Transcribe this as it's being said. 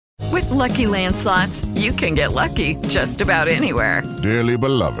Lucky Land Slots, you can get lucky just about anywhere. Dearly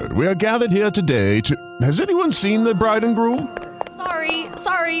beloved, we are gathered here today to... Has anyone seen the bride and groom?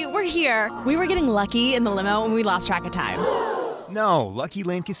 Sorry, we're here. We were getting lucky in the limo and we lost track of time. No, Lucky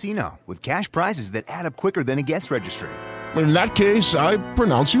Land Casino, with cash prizes that add up quicker than a guest registry. In that case, I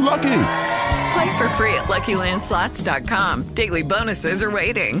pronounce you lucky. Play for free at LuckyLandSlots.com. Daily bonuses are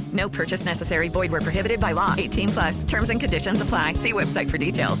waiting. No purchase necessary. Void where prohibited by law. 18+. Terms and conditions apply. See website for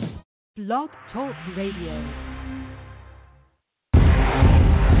details. Blog Talk Radio.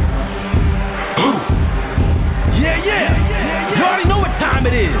 Yeah. You already know what time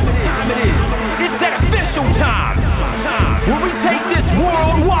it is. It's that official time. Where we take this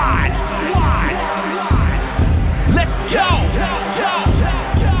worldwide. Let's go.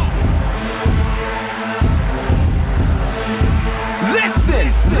 Listen.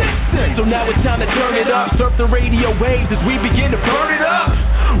 So now it's time to turn it up. Surf the radio waves as we begin to burn it up.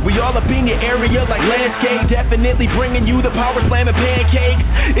 We all up in your area like landscape. Definitely bringing you the power slam and pancakes.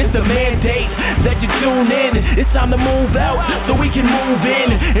 It's the mandate that you tune in. It's time to move out so we can move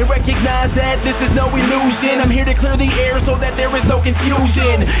in and recognize that this is no illusion. I'm here to clear the air so that there is no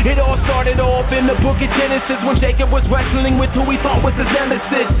confusion. It all started off in the book of Genesis when Jacob was wrestling with who he thought was his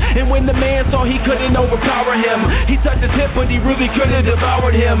nemesis. And when the man saw he couldn't overpower him, he touched his hip but he really could have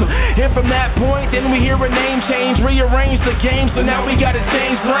devoured him. And from that point then we hear a name change, rearrange the game, so now we gotta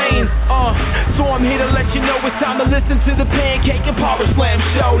change lanes. So I'm here to let you know it's time to listen to the Pancake and Power Slam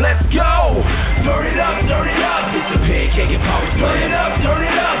show. Let's go! Turn it up, it's the Pancake and Power Slam. Turn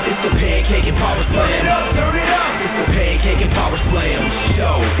it up, it's the Pancake and Power Slam. Turn it up, it's the Pancake and Power Slam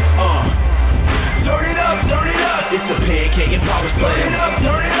show. Turn it up, it's the Pancake and Power Slam.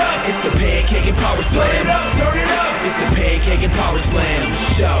 Turn it up, it's the Pancake and Power Slam. Turn it up, it's the Pancake and Power Slam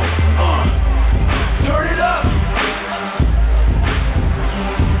show. Turn it up.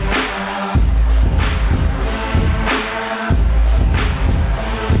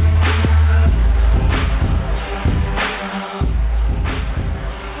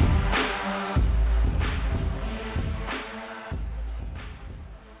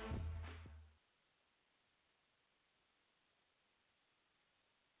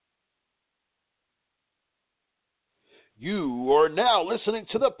 You are now listening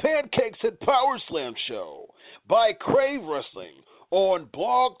to the Pancakes and Power Slam show by Crave Wrestling on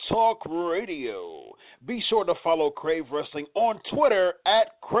Blog Talk Radio. Be sure to follow Crave Wrestling on Twitter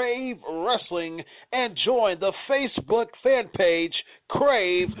at Crave Wrestling and join the Facebook fan page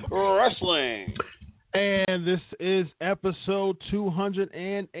Crave Wrestling. And this is episode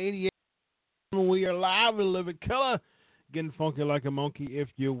 288. We are live in living color. Getting funky like a monkey, if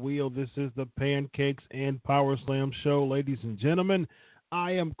you will. This is the Pancakes and Power Slam show, ladies and gentlemen.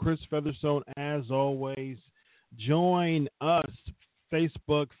 I am Chris Featherstone, as always. Join us,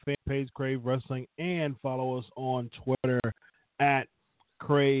 Facebook fan page Crave Wrestling, and follow us on Twitter at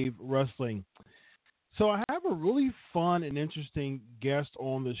Crave Wrestling. So I have a really fun and interesting guest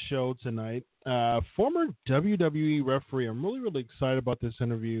on the show tonight. Former WWE referee. I'm really excited about this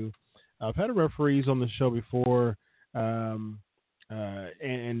interview. I've had referees on the show before. And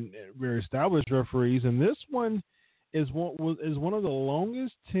very established referees, and this one is one of the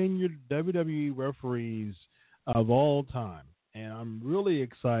longest tenured WWE referees of all time, and I'm really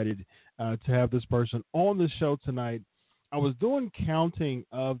excited to have this person on the show tonight. I was doing counting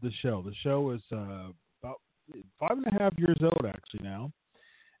of the show. The show is about 5.5 years old actually now,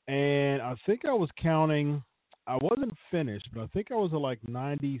 and I think I was counting. I wasn't finished, but I think I was at like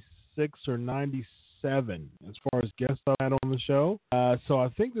 96 or 97 as far as guests I had on the show. So I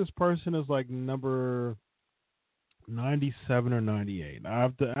think this person is like number 97 or 98. I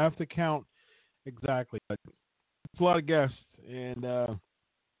have to count exactly. But it's a lot of guests and a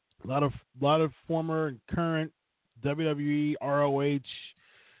lot of former and current WWE, ROH,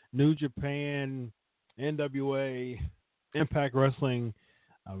 New Japan, NWA, Impact Wrestling.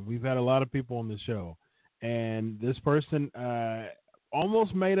 We've had a lot of people on the show, and this person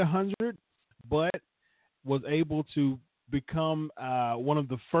almost made 100, but was able to become one of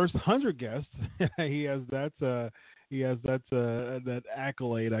the first 100 guests. He has that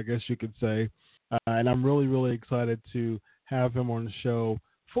accolade, I guess you could say. And I'm really excited to have him on the show,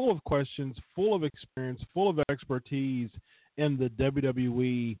 full of questions, full of experience, full of expertise in the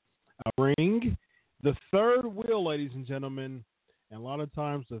WWE ring. The third wheel, ladies and gentlemen. And a lot of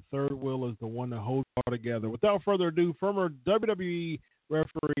times the third wheel is the one that holds it all together. Without further ado, former WWE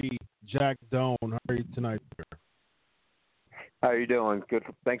referee Jack Doan. How are you tonight, sir? How are you doing? Good.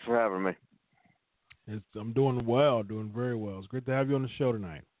 Thanks for having me. I'm doing well, doing very well. It's great to have you on the show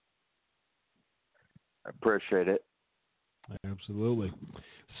tonight. I appreciate it. Absolutely.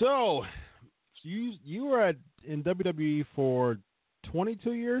 So you were in WWE for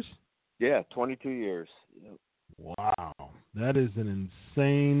 22 years? Yeah, 22 years. Yep. Wow, that is an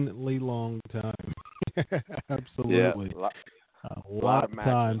insanely long time. Absolutely. Yeah, a lot of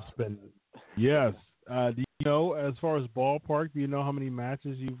time spent. Yes. Do you know, as far as ballpark, do you know how many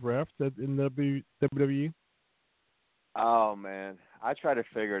matches you've refed in WWE? Oh, man. I tried to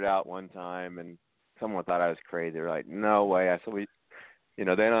figure it out one time, and someone thought I was crazy. They're like, no way. I said, they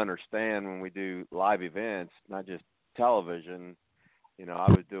don't understand when we do live events, not just television.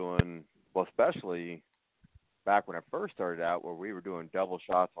 I was doing, well, especially back when I first started out, where we were doing double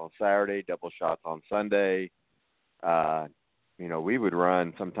shots on Saturday, double shots on Sunday. We would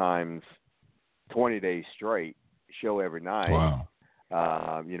run sometimes 20 days straight, show every night. Wow.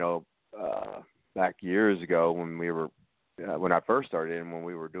 Back years ago when I first started and when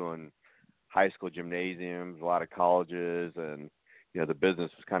we were doing high school gymnasiums, a lot of colleges, and, the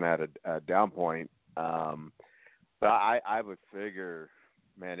business was kind of at a down point. But I would figure,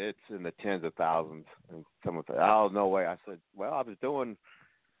 man, it's in the tens of thousands. And someone said, oh, no way. I said, well, I was doing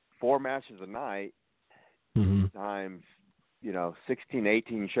 4 matches a night times, 16,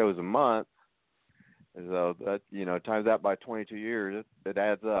 18 shows a month. And so that, times that by 22 years, it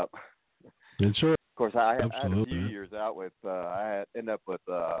adds up. And sure. Of course, I had a few years out with, I ended up with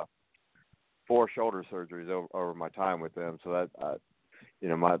 4 shoulder surgeries over my time with them. So that,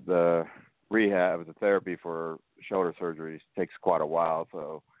 the rehab, the therapy for shoulder surgeries takes quite a while.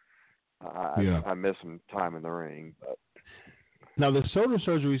 So I missed some time in the ring. But. Now, the shoulder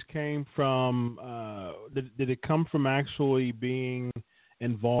surgeries came from, did it come from actually being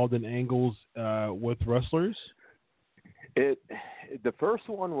involved in angles with wrestlers? The first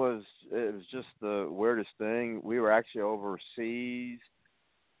one was just the weirdest thing. We were actually overseas,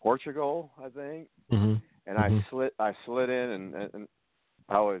 Portugal, I think, and I slid in, and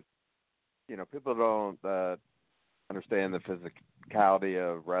I was, people don't understand the physicality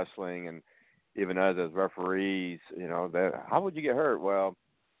of wrestling, and even us as referees, how would you get hurt? Well,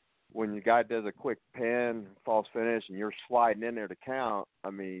 when your guy does a quick pin, false finish, and you're sliding in there to count, I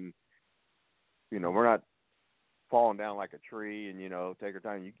mean, we're not falling down like a tree and, take your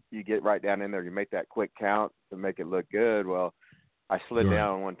time. You get right down in there. You make that quick count to make it look good. Well, I slid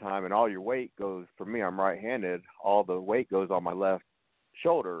down one time, and all your weight goes, for me, I'm right-handed, all the weight goes on my left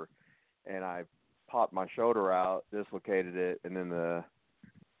shoulder, and I popped my shoulder out, dislocated it, and then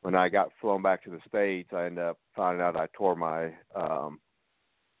when I got flown back to the States, I ended up finding out I tore my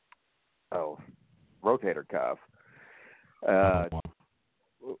rotator cuff.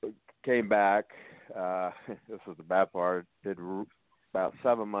 Came back. This was the bad part. Did about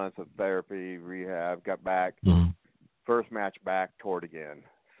 7 months of therapy, rehab, got back. First match back, tore it again.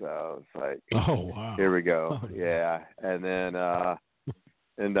 So it's like, oh, wow. Here we go. Yeah. And then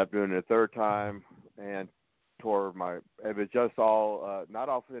ended up doing it a third time and tore it was just all, not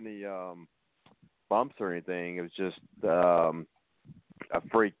off any bumps or anything. It was just a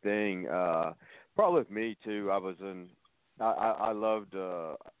freak thing. Probably with me, too. I loved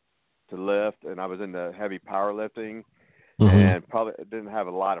to lift, and I was into heavy powerlifting, and probably didn't have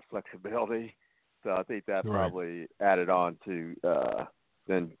a lot of flexibility. So I think that probably added on to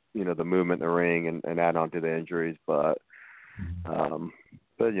then the movement in the ring and add on to the injuries. But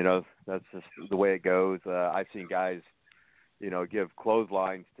that's just the way it goes. I've seen guys give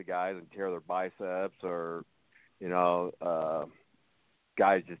clotheslines to guys and tear their biceps, or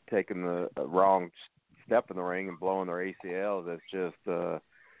guys just taking the wrong step in the ring and blowing their ACLs. That's just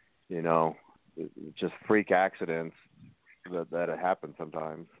just freak accidents that happen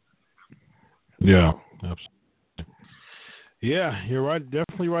sometimes. Yeah, absolutely. Yeah, you're right.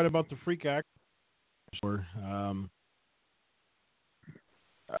 Definitely right about the freak accidents.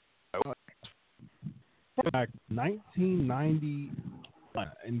 Back 1990,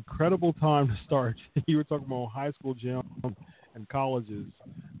 incredible time to start. You were talking about high school gym and colleges,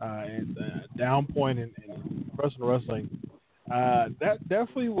 and down point in professional wrestling. That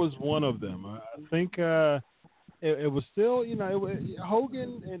definitely was one of them. I think it was still,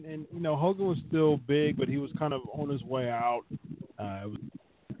 Hogan and Hogan was still big, but he was kind of on his way out. It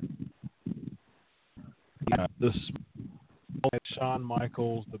was the Shawn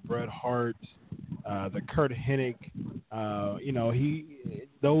Michaels, the Bret Hart, the Kurt Hennig.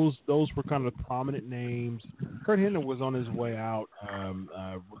 Those were kind of prominent names. Kurt Hennig was on his way out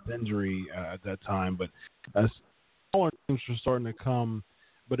with injury at that time, but smaller names were starting to come.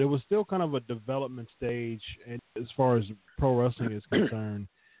 But it was still kind of a development stage, and as far as pro wrestling is concerned.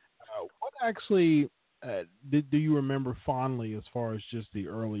 What actually do you remember fondly as far as just the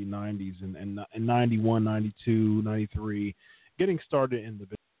early 90s and 91, 92, 93, getting started in the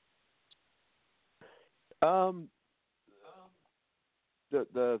business?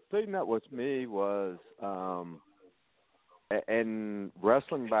 The thing that was me was, and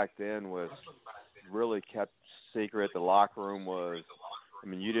wrestling back then was really kept secret. The locker room was, I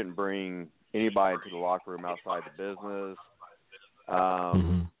mean, you didn't bring anybody into the locker room outside the business.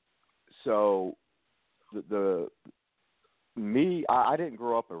 So I didn't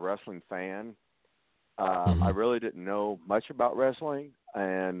grow up a wrestling fan. I really didn't know much about wrestling,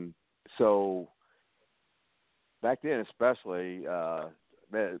 and so back then, especially,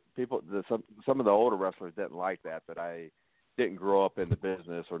 some of the older wrestlers didn't like that I didn't grow up in the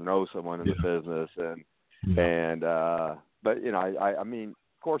business or know someone in the business, but I mean,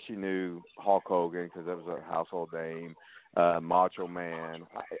 of course, you knew Hulk Hogan because that was a household name, Macho Man.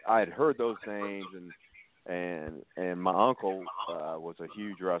 I had heard those names, and my uncle was a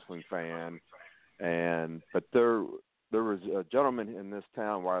huge wrestling fan, but there was a gentleman in this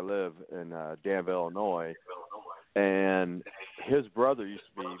town where I live in Danville, Illinois, and his brother used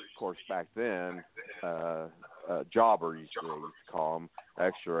to be, of course, back then, jobber used to call him,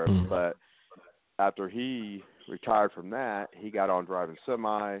 extra, but after he retired from that, he got on driving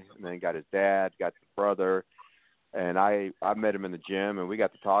semi, and then got his dad, got his brother, and I met him in the gym, and we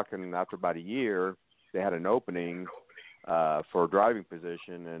got to talking, and after about a year, they had an opening for a driving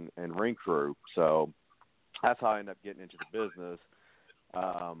position and ring crew, so that's how I ended up getting into the business.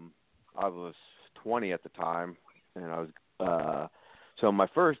 I was 20 at the time, and I was so my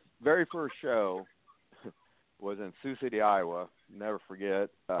very first show was in Sioux City, Iowa. Never forget.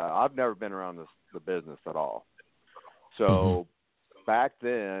 I've never been around the business at all. So back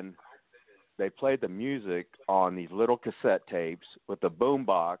then, they played the music on these little cassette tapes with a boom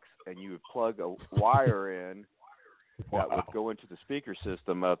box, and you would plug a wire in that would go into the speaker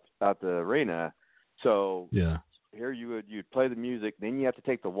system at the arena. So here you'd play the music, then you have to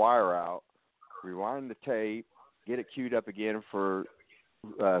take the wire out, rewind the tape, get it queued up again for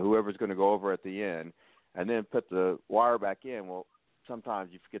whoever's going to go over at the end, and then put the wire back in. Well,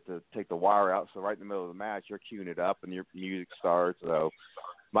 sometimes you forget to take the wire out, so right in the middle of the match, you're queuing it up and your music starts. So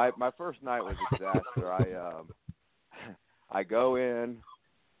my first night was a disaster. I go in,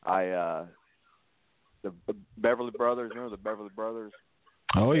 the Beverly Brothers, remember the Beverly Brothers?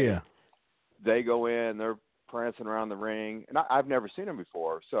 Oh, yeah. They go in, they're prancing around the ring, and I've never seen them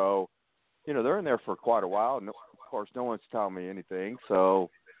before. So, they're in there for quite a while, and of course, no one's telling me anything, so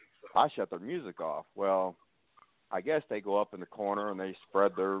I shut their music off. Well, I guess they go up in the corner and they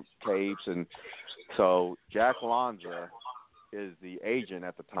spread their tapes, and so Jack Lanza is the agent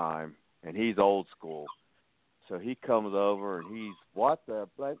at the time, and he's old school. So he comes over and he's, what the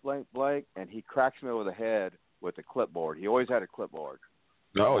blank, blank, blank, and he cracks me over the head with a clipboard. He always had a clipboard.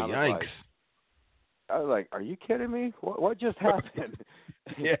 Oh, yikes. I was like, are you kidding me? What just happened?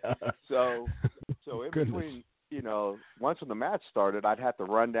 Yeah. So in between, once when the match started, I'd have to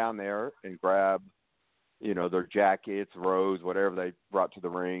run down there and grab, their jackets, robes, whatever they brought to the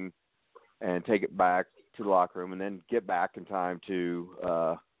ring, and take it back to the locker room, and then get back in time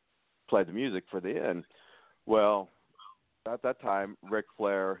to play the music for the end. Well, at that time, Ric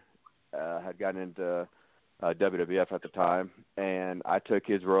Flair had gotten into WWF at the time, and I took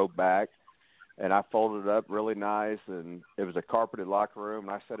his robe back, and I folded it up really nice, and it was a carpeted locker room,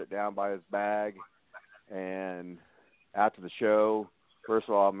 and I set it down by his bag. And after the show, first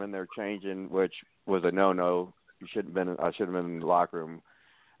of all, I'm in there changing, which was a no-no. I should have been in the locker room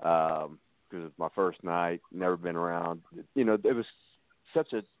because it was my first night, never been around. It was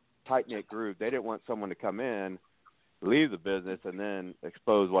such a tight-knit group. They didn't want someone to come in, leave the business, and then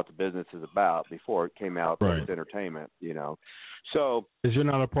expose what the business is about before it came out as entertainment, So because you're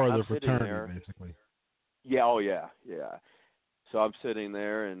not a part of the fraternity, basically. Yeah, oh yeah. So I'm sitting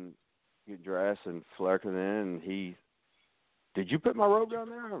there and get dressed, and Flair comes in, and did you put my robe down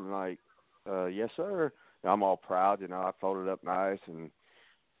there? I'm like, yes, sir. And I'm all proud, I folded it up nice, and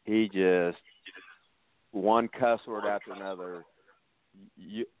he just, one cuss word after another.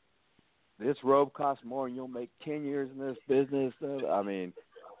 This robe costs more and you'll make 10 years in this business. I mean,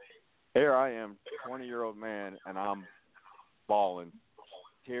 here I am, 20-year-old man, and I'm bawling,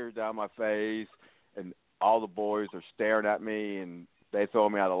 tears down my face, and all the boys are staring at me, and they throw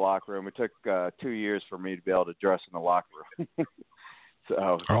me out of the locker room. It took 2 years for me to be able to dress in the locker room.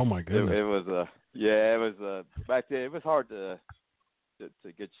 So, oh my goodness, it was back then. It was hard to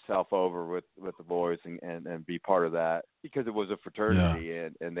get yourself over with the boys and be part of that because it was a fraternity,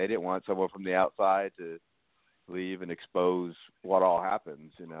 and they didn't want someone from the outside to sleeve and expose what all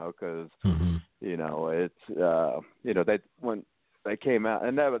happens, because, it's, when they came out,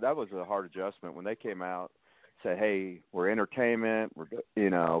 and that was a hard adjustment. When they came out, said, hey, we're entertainment, we're,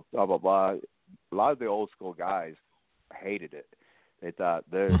 blah, blah, blah. A lot of the old school guys hated it. They thought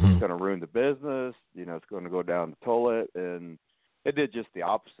they're going to ruin the business, it's going to go down the toilet, and it did just the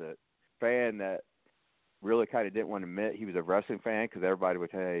opposite. Fan that really kind of didn't want to admit he was a wrestling fan because everybody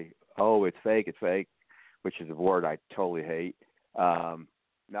would say, oh, it's fake, which is a word I totally hate. Now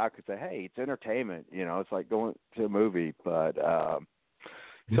I could say, hey, it's entertainment, it's like going to a movie. But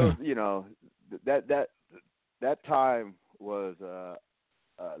so, that time was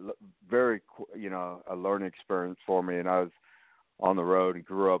very, a learning experience for me. And I was on the road and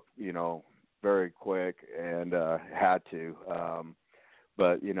grew up, very quick and had to.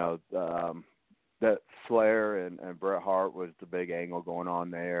 But, that Flair and Bret Hart was the big angle going on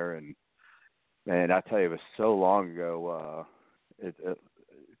there. And I tell you, it was so long ago.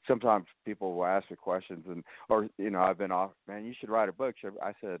 Sometimes people will ask me questions or I've been off, man, you should write a book.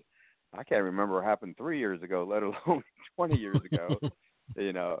 I said, I can't remember what happened 3 years ago, let alone 20 years ago.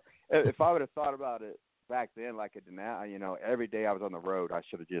 If I would have thought about it back then like I do now, every day I was on the road, I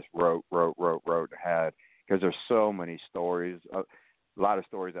should have just wrote ahead, because there's so many stories, a lot of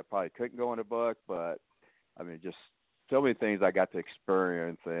stories that probably couldn't go in a book, but I mean, just so many things I got to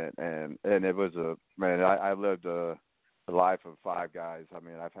experience, and it was I lived a life of five guys. I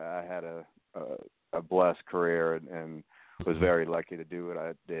mean, I had a blessed career and was very lucky to do what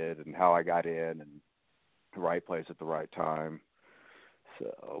I did and how I got in and the right place at the right time.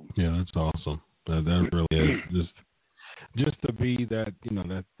 So yeah, that's awesome. That really is just to be that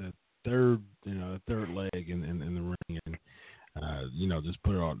that third leg in the ring, and just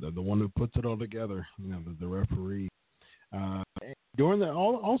put it all, the one who puts it all together, the referee. During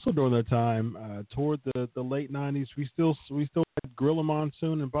that time, toward the late '90s, we still had Gorilla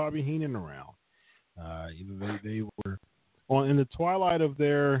Monsoon and Bobby Heenan around. They were in the twilight of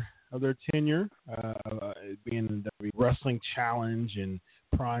their tenure, being in the Wrestling Challenge and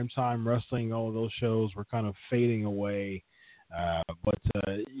Primetime Wrestling. All of those shows were kind of fading away, but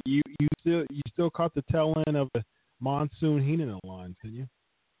you still caught the tail end of the Monsoon Heenan alliance, didn't you?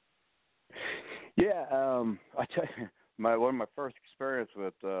 Yeah, I tell you, one of my first experience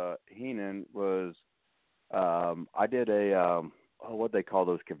with Heenan was I did a what they call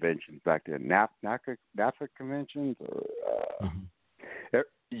those conventions back then, NAFA conventions, or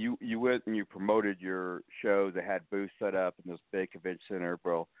you went and you promoted your shows. They had booths set up in this big convention center,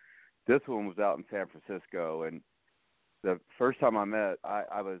 bro. This one was out in San Francisco, and the first time I met,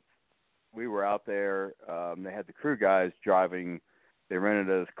 we were out there. They had the crew guys driving. They rented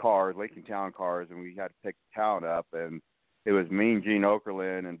us cars, Lincoln Town cars, and we had to pick the town up. And it was Mean Gene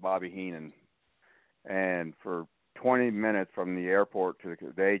Okerlund and Bobby Heenan. And for 20 minutes from the airport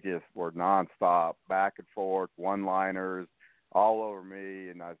they just were nonstop, back and forth, one-liners all over me.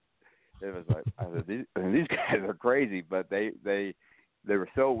 And it was like, I said, these guys are crazy, but they were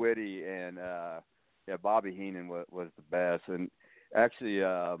so witty. And Bobby Heenan was the best. And actually,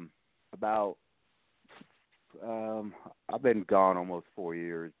 I've been gone almost 4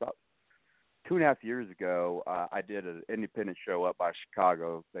 years. About 2.5 years ago, I did an independent show up by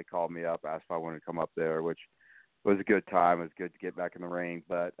Chicago. They called me up, asked if I wanted to come up there, which was a good time. It was good to get back in the ring.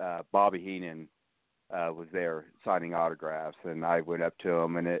 But Bobby Heenan was there signing autographs, and I went up to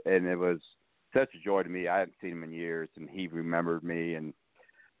him, and it was such a joy to me. I hadn't seen him in years, and he remembered me, and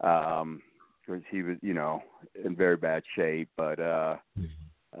because he was, in very bad shape, but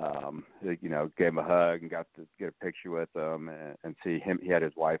gave him a hug and got to get a picture with him and see him. He had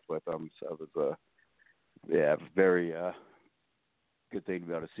his wife with him, so it was a very good thing to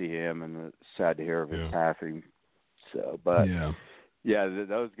be able to see him, and sad to hear of his passing. So, but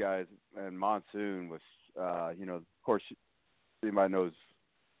those guys, and Monsoon was, of course, anybody knows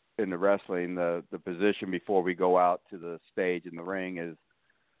in the wrestling, the position before we go out to the stage in the ring is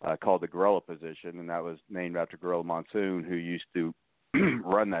called the gorilla position, and that was named after Gorilla Monsoon, who used to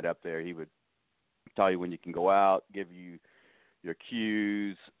run that up there. He would tell you when you can go out, give you your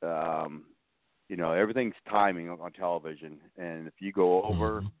cues. Everything's timing on television, and if you go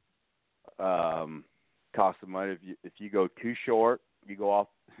over, cost some money. If you go too short, you go off.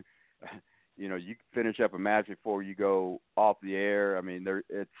 You finish up a match before you go off the air. I mean,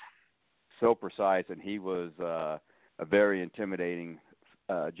 it's so precise, and he was a very intimidating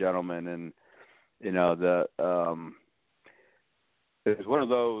gentleman, and it was one of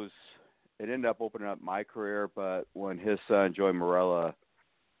those. It ended up opening up my career, but when his son Joey Morella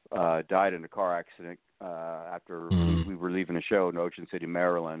died in a car accident after we were leaving a show in Ocean City,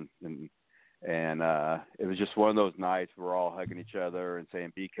 Maryland, and And it was just one of those nights we're all hugging each other and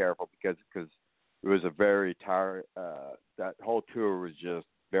saying, be careful, because it was a very tired, that whole tour was just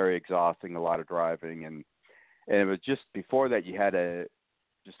very exhausting, a lot of driving. And it was just before that you had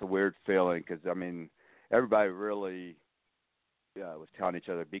just a weird feeling, because, I mean, everybody really was telling each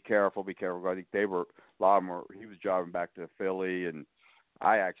other, be careful, be careful. I think they were, a lot of them were, he was driving back to Philly, and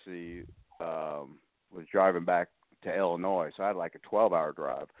I actually was driving back to Illinois, so I had like a 12-hour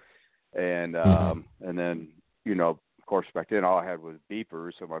drive. And and then, you know, of course, back then all I had was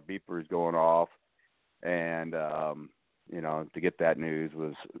beepers, so my beepers going off. And, you know, to get that news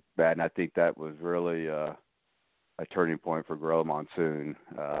was bad. And I think that was really a turning point for Gorilla Monsoon.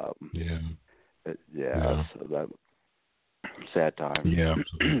 So that sad time. Yeah.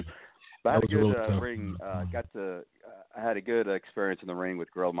 But I had a good really ring. I had a good experience in the ring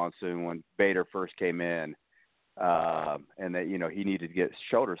with Gorilla Monsoon when Bader first came in. And that, you know, he needed to get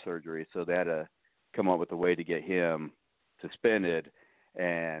shoulder surgery, so they had to come up with a way to get him suspended.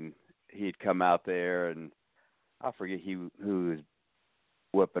 And he'd come out there, and I forget who was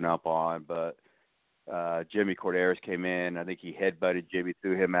whipping up on, but Jimmy Corderas came in. I think he headbutted Jimmy,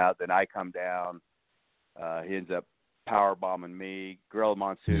 threw him out. Then I come down. He ends up power bombing me. Gorilla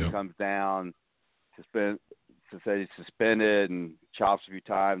Monsoon comes down, he's suspended and chops a few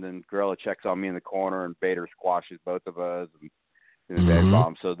times. Then Gorilla checks on me in the corner, and Bader squashes both of us and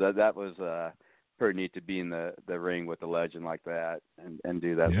bomb. So that was pretty neat to be in the ring with a legend like that and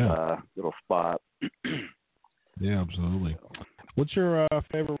do that little spot. Yeah, absolutely. What's your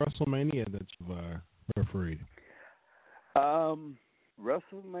favorite WrestleMania that you've refereed?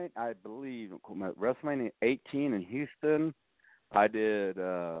 WrestleMania, I believe, WrestleMania 18 in Houston, I did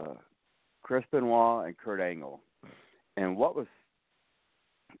Chris Benoit and Kurt Angle. And what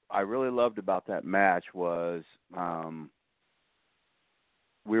I really loved about that match was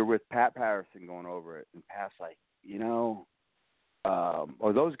we were with Pat Patterson going over it, and Pat's like, you know,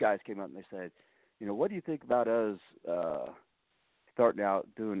 or those guys came up and they said, you know, what do you think about us starting out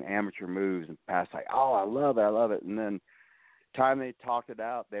doing amateur moves? And Pat's like, oh, I love it. And then time they talked it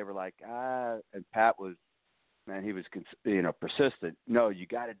out, they were like, and Pat was, man, he was, you know, persistent. No, you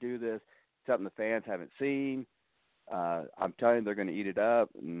got to do this. Something the fans haven't seen. I'm telling you, they're going to eat it up.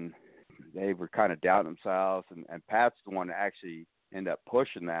 And they were kind of doubting themselves. And Pat's the one that actually ended up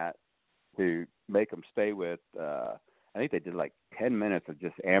pushing that to make them stay with, I think they did like 10 minutes of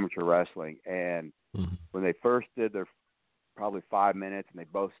just amateur wrestling. And when they first did their probably 5 minutes and they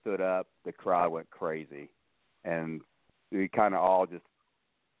both stood up, the crowd went crazy. And we kind of all just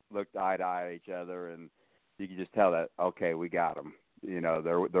looked eye to eye at each other, and you could just tell that, okay, we got them. You know,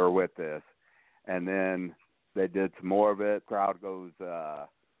 they're with this. And then they did some more of it. Crowd goes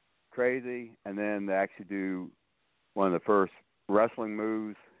crazy, and then they actually do one of the first wrestling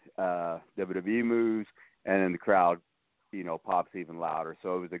moves, WWE moves, and then the crowd, you know, pops even louder.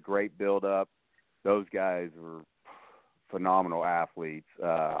 So it was a great build-up. Those guys were phenomenal athletes.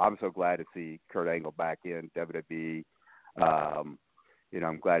 I'm so glad to see Kurt Angle back in WWE. You know,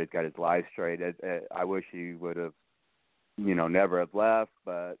 I'm glad he's got his life straight. I wish he would have, you know, never have left,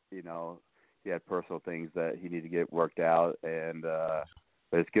 but, you know, he had personal things that he needed to get worked out. And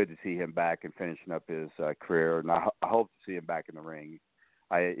but it's good to see him back and finishing up his career. And I hope to see him back in the ring.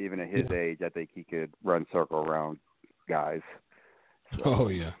 Even at his age, I think he could run circle around guys. So, oh,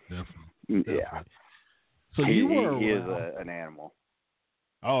 yeah, definitely. Yeah. So he is an animal.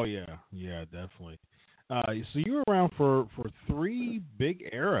 Oh, yeah, definitely. So you were around for 3 big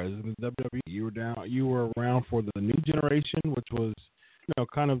eras in the WWE. You were around for the New Generation, which was, you know,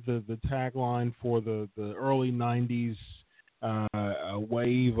 kind of the tagline for the early 90s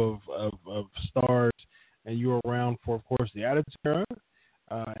wave of stars. And you were around for, of course, the Attitude Era.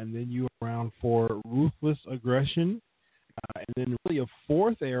 And then you were around for Ruthless Aggression. And then really a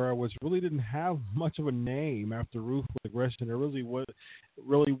 4th era, which really didn't have much of a name after Ruthless Aggression. There really wasn't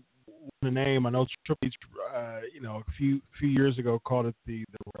a name. I know Triple H, you know, a few years ago called it the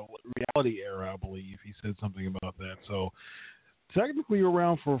reality era, I believe. He said something about that. So technically you're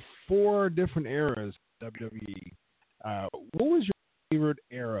around for 4 different eras WWE. What was your favorite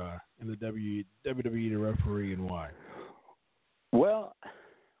era in the WWE to referee, and why? Well,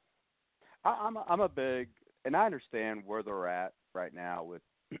 I'm a big, and I understand where they're at right now with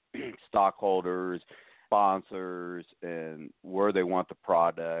stockholders, sponsors, and where they want the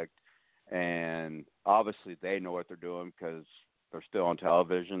product. And obviously they know what they're doing because they're still on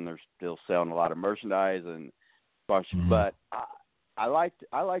television. They're still selling a lot of merchandise and sponsorship. Mm-hmm. But I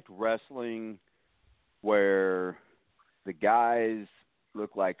liked wrestling where the guys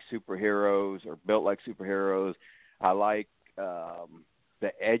look like superheroes or built like superheroes. I like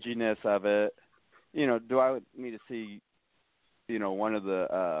the edginess of it. Do I need to see, one of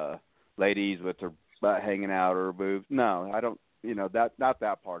the ladies with her butt hanging out or her boobs? No, I don't. Not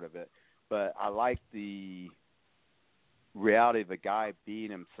that part of it. But I like the reality of a guy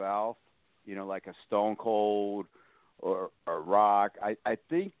being himself. Like a Stone Cold or Rock. I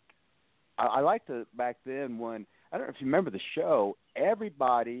think I liked it back then when, I don't know if you remember the show,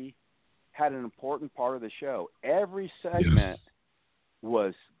 everybody had an important part of the show. Every segment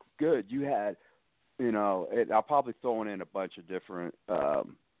was good. You had, I'll probably throw in a bunch of different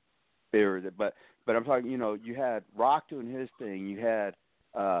areas, but I'm talking, you had Rock doing his thing. You had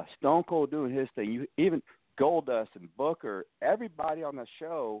Stone Cold doing his thing. You even Goldust and Booker. Everybody on the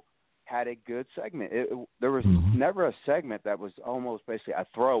show had a good segment. There was never a segment that was almost basically a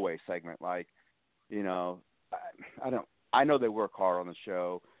throwaway segment. Like, I know they work hard on the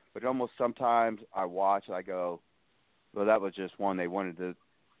show, but almost sometimes I watch and I go, well, that was just one they wanted to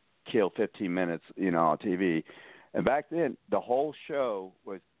kill 15 minutes, on TV. And back then, the whole show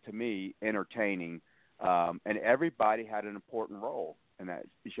was, to me, entertaining, and everybody had an important role in that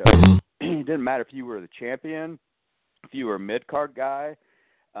show. It didn't matter if you were the champion, if you were a mid-card guy.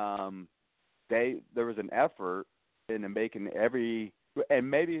 There was an effort in making every, and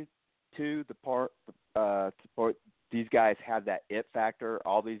maybe to the part, these guys had that it factor.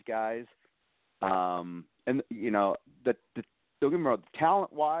 All these guys, and don't get me wrong,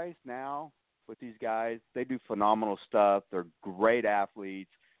 talent-wise now with these guys, they do phenomenal stuff. They're great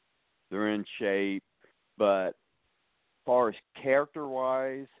athletes. They're in shape, but as far as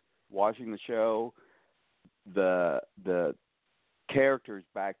character-wise, watching the show, the characters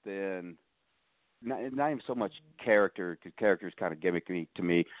back then, not even so much character, because character is kind of gimmicky to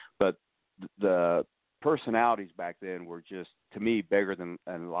me, but the personalities back then were just, to me, bigger than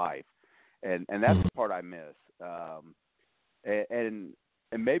life, and that's the part I miss. And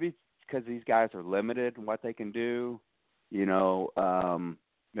maybe because these guys are limited in what they can do,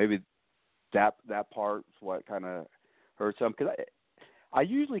 maybe that part's what kind of hurts them. Because I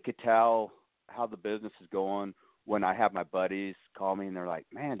usually could tell how the business is going when I have my buddies call me and they're like,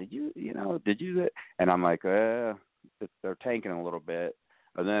 "Man, did you?" And I'm like, they're tanking a little bit.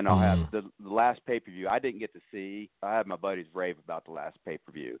 And then I'll have the last pay-per-view I didn't get to see. I had my buddies rave about the last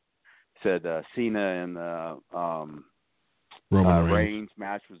pay-per-view. Said Cena and Reigns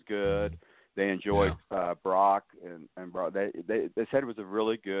match was good. They enjoyed Brock and Brock. They said it was a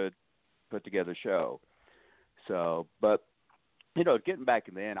really good put together show. So, but getting back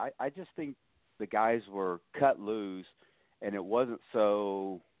in the end, I just think the guys were cut loose, and it wasn't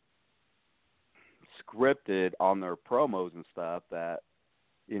so scripted on their promos and stuff that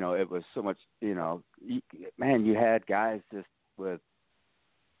it was so much. You had guys just with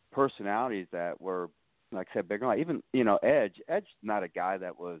personalities that were, like I said, bigger. Even Edge. Edge's not a guy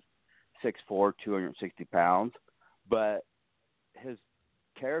that was 6'4", 260 pounds, but his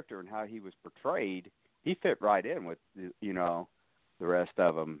character and how he was portrayed, he fit right in with the rest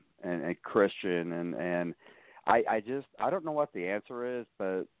of them, and Christian and I don't know what the answer is,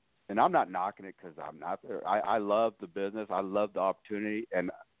 but and I'm not knocking it because I'm not there. I love the business, I love the opportunity,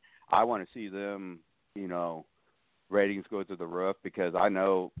 and I want to see them ratings go through the roof, because I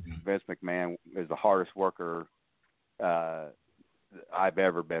know Vince McMahon is the hardest worker I've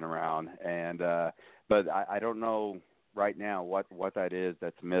ever been around, and but I don't know right now what that is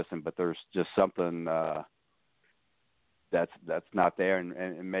that's missing, but there's just something that's not there,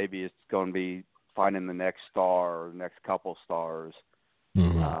 and maybe it's going to be finding the next star or the next couple stars.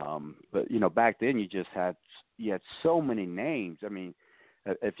 But back then you had so many names. I mean,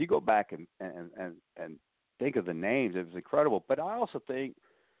 if you go back and think of the names, it was incredible. But I also think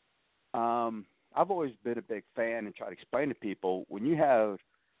I've always been a big fan and try to explain to people, when you have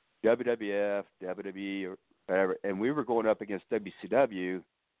WWF, WWE, or whatever, and we were going up against WCW,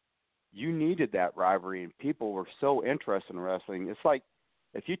 you needed that rivalry, and people were so interested in wrestling. It's like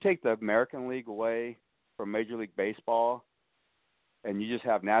if you take the American League away from Major League Baseball and you just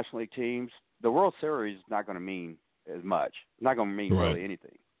have National League teams, the World Series is not going to mean as much. It's not going to mean really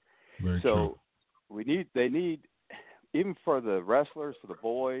anything. Very so true. They need, even for the wrestlers, for the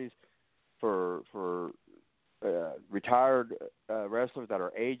boys, for retired wrestlers that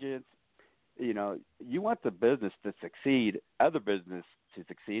are agents, you want the business to succeed, other business to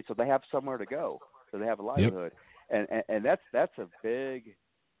succeed, so they have somewhere to go, so they have a livelihood. And that's a big,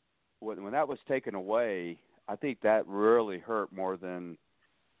 when that was taken away, I think that really hurt more than,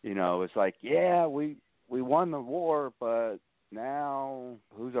 it's like, we won the war, but now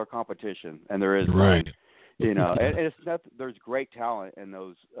who's our competition? And there is right. And it's not, there's great talent in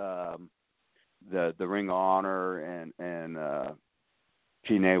those the Ring of Honor and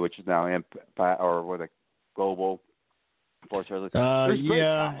TNA, which is now Impact, or what, Global Force Wrestling.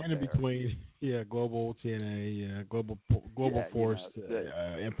 In between. Yeah, Global TNA, Global Force,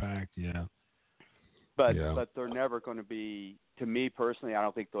 Impact, But they're never going to be, to me personally, I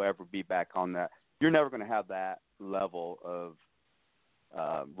don't think they'll ever be back on that. You're never going to have that level of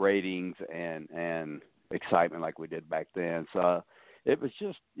ratings and excitement like we did back then. So it was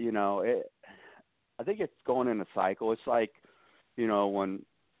just, I think it's going in a cycle. It's like, when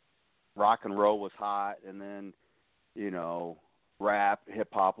rock and roll was hot, and then, rap,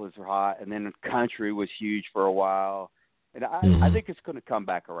 hip-hop was hot, and then country was huge for a while. And I think it's going to come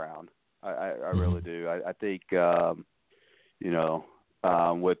back around. I really do. I think, with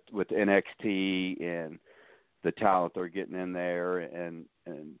NXT and the talent they're getting in there, and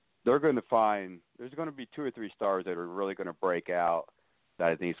they're going to find there's going to be 2 or 3 stars that are really going to break out that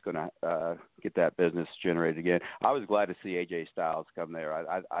I think is going to get that business generated again. I was glad to see AJ Styles come there.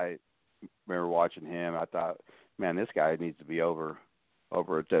 I remember watching him. I thought, man, this guy needs to be over at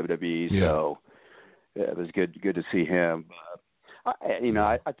WWE. Yeah. So it was good to see him. But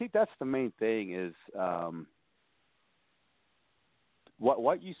I think that's the main thing is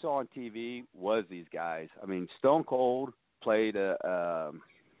what you saw on TV was these guys. I mean, Stone Cold played a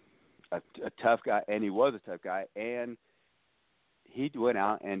tough guy, and he was a tough guy, and he went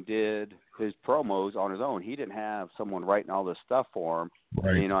out and did his promos on his own. He didn't have someone writing all this stuff for him.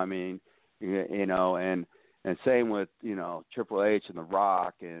 Right. You know what I mean? And same with, Triple H and The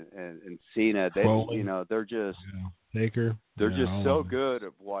Rock and Cena. They, they're just Taker. They're just so good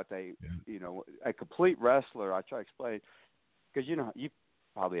at what they, a complete wrestler. I try to explain because you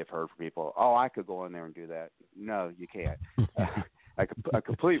probably have heard from people. Oh, I could go in there and do that. No, you can't. A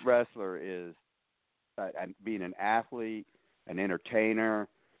complete wrestler is being an athlete, an entertainer,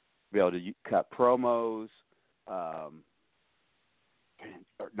 be able to cut promos,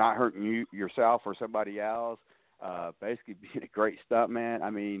 not hurting you yourself or somebody else, basically being a great stuntman. I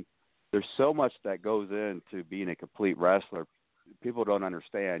mean, there's so much that goes into being a complete wrestler. People don't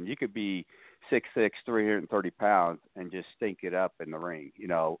understand. You could be 6'6", 330 pounds and just stink it up in the ring,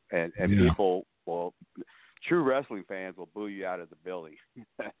 and people will, true wrestling fans will boo you out of the building.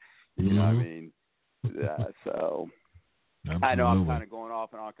 You know what I mean? So absolutely. I know I'm kind of going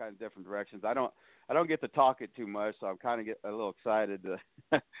off in all kinds of different directions. I don't get to talk it too much, so I'm kind of get a little excited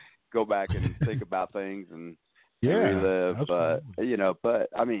to go back and think about things and relive. Absolutely. But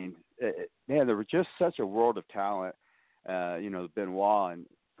I mean, man, there was just such a world of talent. Benoit and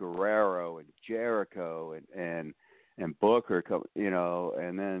Guerrero and Jericho and Booker,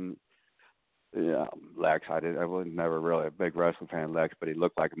 and then Lex. I was never really a big wrestling fan of Lex, but he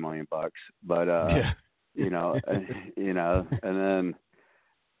looked like $1 million. But and then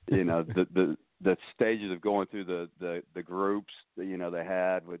the stages of going through the groups they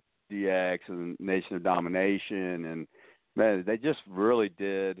had with DX and Nation of Domination, and man, they just really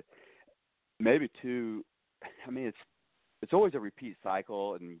did maybe two. I mean, it's always a repeat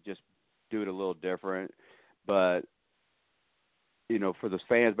cycle, and you just do it a little different. But for those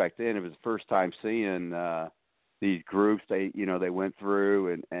fans back then, it was the first time seeing these groups they went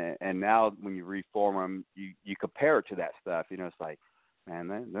through, and now when you reform them, you compare it to that stuff. It's like, man,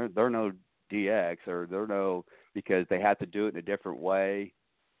 they're no DX, or they're no, because they have to do it in a different way,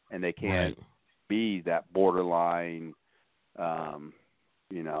 and they can't be that borderline,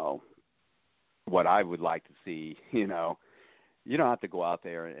 what I would like to see. You don't have to go out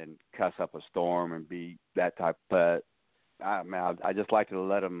there and cuss up a storm and be that type, but I just like to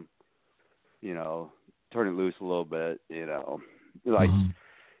let them, turn it loose a little bit, like,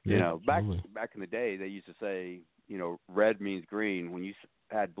 back in the day, they used to say, red means green. When you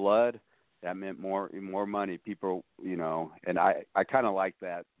had blood, that meant more money. People, and I kind of like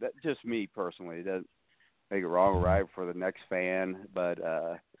that. That's just me personally. It doesn't make it wrong or right for the next fan, but,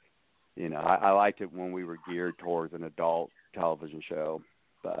 I liked it when we were geared towards an adult television show,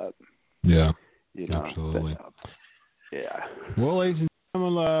 but absolutely. Well, ladies and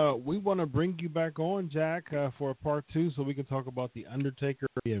gentlemen, we want to bring you back on, Jack, for a part 2, so we can talk about the Undertaker,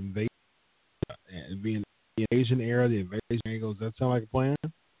 the invasion, being the Asian era, the invasion angles. Does that sound like a plan?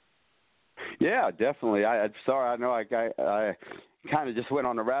 Yeah, definitely. I'm sorry. I know I kind of just went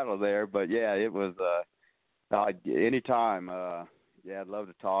on the rattle there, but yeah, it was anytime. I'd love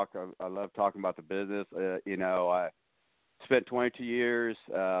to talk. I love talking about the business. I spent 22 years.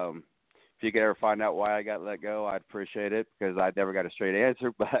 If you could ever find out why I got let go, I'd appreciate it, because I never got a straight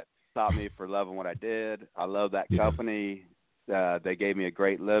answer, but it taught me for loving what I did. I love that company. They gave me a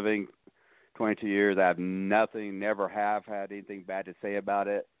great living. 22 years. I have never have had anything bad to say about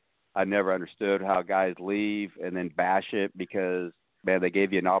it. I never understood how guys leave and then bash it because man, they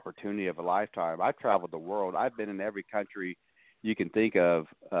gave you an opportunity of a lifetime. I've traveled the world. I've been in every country you can think of,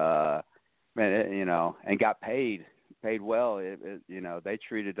 and got paid well. They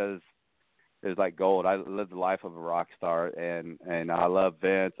treated us as like gold. I lived the life of a rock star, and I love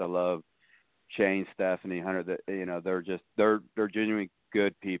Vince. I love Shane, Stephanie, Hunter. They're genuinely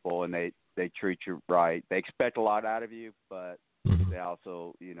good people, and they treat you right. They expect a lot out of you, but they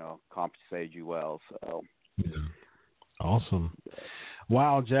also, compensate you well. So, yeah. Awesome.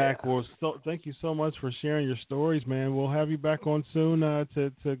 Wow, Jack. Yeah. Well, thank you so much for sharing your stories, man. We'll have you back on soon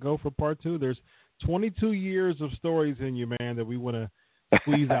to go for part 2. There's 22 years of stories in you, man, that we want to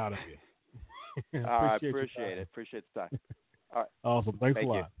squeeze out of you. I appreciate it. Appreciate the time. All right. Awesome. Thanks Thank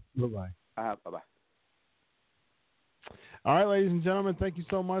a lot. Bye-bye. Bye-bye. All right, ladies and gentlemen, thank you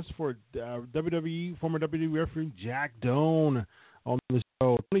so much for former WWE referee Jack Doan on the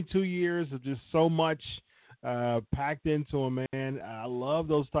show. 22 years of just so much packed into him, man. I love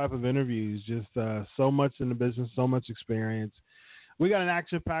those type of interviews. Just so much in the business, so much experience. We got an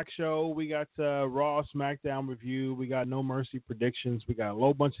action-packed show. We got Raw SmackDown review. We got No Mercy predictions. We got a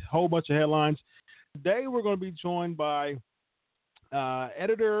whole bunch of headlines. Today we're going to be joined by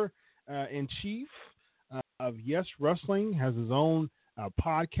editor-in-chief of Yes Wrestling, has his own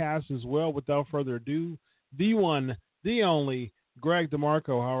podcast as well. Without further ado, the one, the only, Greg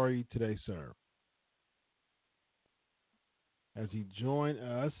DeMarco. How are you today, sir? As he joined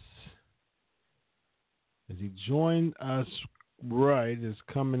us, right, is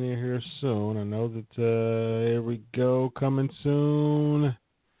coming in here soon. I know that, here we go, coming soon.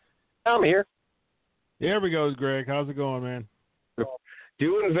 I'm here. There we go, Greg. How's it going, man?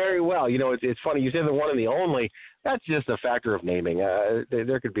 Doing very well. It's funny. You say the one and the only. That's just a factor of naming.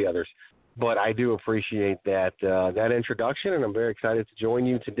 There could be others. But I do appreciate that introduction, and I'm very excited to join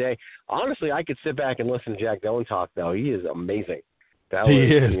you today. Honestly, I could sit back and listen to Jack Doan talk, though. He is amazing. That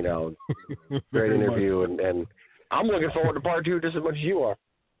was, great interview, and I'm looking forward to part 2 just as much as you are.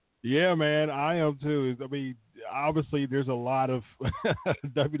 Yeah, man, I am too. I mean, obviously, there's a lot of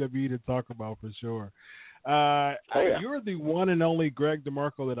WWE to talk about for sure. You're the one and only Greg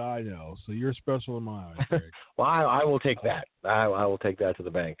DeMarco that I know, so you're special in my eyes, Greg. Well, I will take that. I will take that to the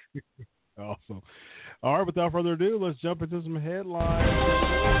bank. Awesome. All right, without further ado, let's jump into some headlines.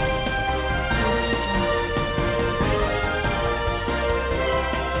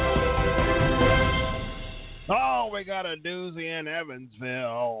 Oh, we got a doozy in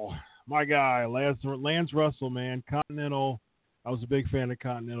Evansville. My guy, Lance Russell, man, Continental. I was a big fan of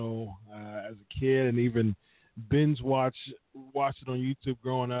Continental as a kid, and even binge watched it on YouTube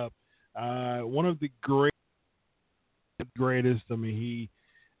growing up. One of the greatest. I mean, he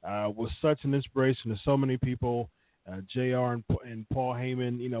was such an inspiration to so many people. JR and Paul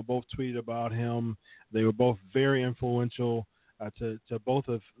Heyman, both tweeted about him. They were both very influential to both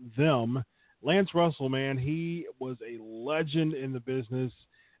of them. Lance Russell, man, he was a legend in the business,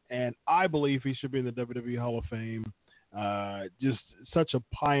 and I believe he should be in the WWE Hall of Fame. Just such a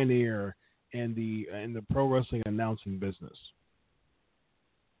pioneer in the pro wrestling announcing business.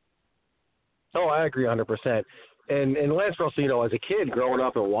 Oh, I agree 100%. And Lance Russell, as a kid growing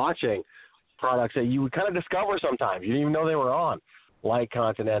up and watching products that you would kind of discover sometimes. You didn't even know they were on, like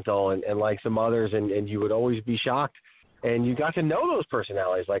Continental and like some others, and you would always be shocked. And you got to know those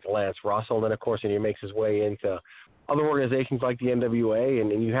personalities like Lance Russell, and then, of course, he makes his way into other organizations like the NWA,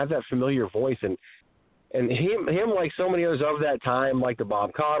 and you have that familiar voice. And him, like so many others of that time, like the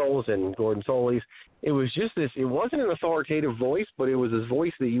Bob Caudles and Gordon Soley's, it was just this, it wasn't an authoritative voice, but it was a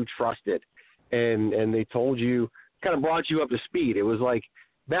voice that you trusted. And they told you, kind of brought you up to speed. It was like,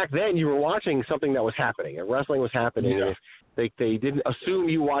 back then you were watching something that was happening, and wrestling was happening. Yeah. And they didn't assume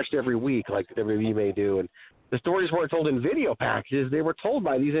you watched every week like the WWE may do. And the stories weren't told in video packages. They were told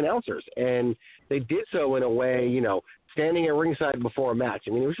by these announcers, and they did so in a way, standing at ringside before a match.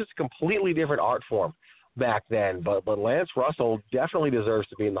 I mean, it was just a completely different art form back then. But Lance Russell definitely deserves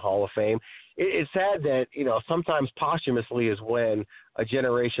to be in the Hall of Fame. It's sad that, sometimes posthumously is when a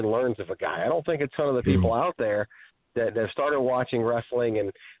generation learns of a guy. I don't think a ton of the people out there that started watching wrestling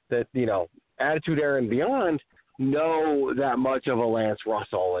and that, Attitude Era and beyond know that much of a Lance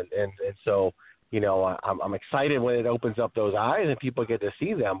Russell. And so, I'm excited when it opens up those eyes and people get to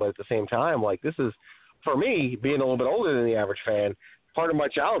see them. But at the same time, like, this is, for me, being a little bit older than the average fan, part of my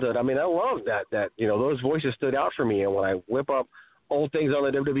childhood. I mean, I love that those voices stood out for me. And when I whip up old things on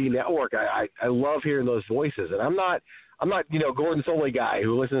the WWE Network, I love hearing those voices. And I'm not Gordon Soley guy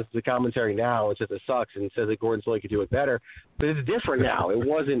who listens to the commentary now and says it sucks and says that Gordon Soley could do it better. But it's different now. It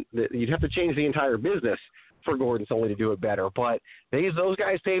wasn't – you'd have to change the entire business for Gordon Soley to do it better. But those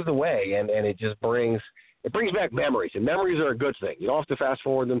guys paved the way, and it just brings it brings back memories, and memories are a good thing. You don't have to fast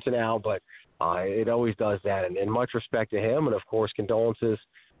forward them to now, but it always does that. And much respect to him, and of course condolences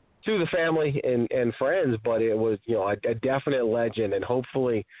to the family and friends. But it was, a definite legend, and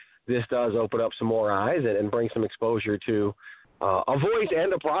hopefully this does open up some more eyes and bring some exposure to a voice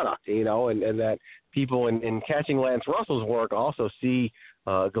and a product, and that people in catching Lance Russell's work also see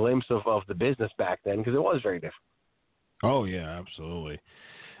a glimpse of the business back then, because it was very different. Oh, yeah, absolutely.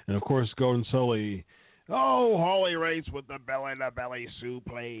 And, of course, Golden Sully, Harley Race with the belly-to-belly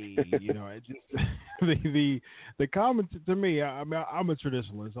suplex. It just the comment to me, I'm a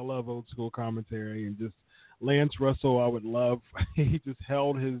traditionalist. I love old school commentary, and just Lance Russell, I would love. He just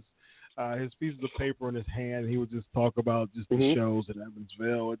held his pieces of paper in his hand. He would just talk about just the shows in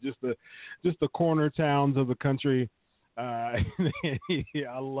Evansville, just the corner towns of the country. I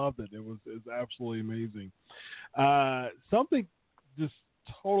loved it. It was absolutely amazing. Something just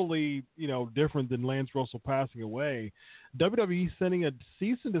totally different than Lance Russell passing away. WWE sending a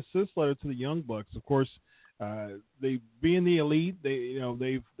cease and desist letter to the Young Bucks. Of course, they being the Elite,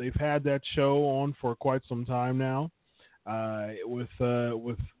 they've had that show on for quite some time now. With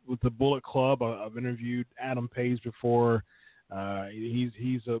the Bullet Club, I've interviewed Adam Page before.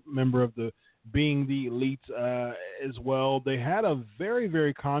 He's a member of the Being the Elite as well. They had a very,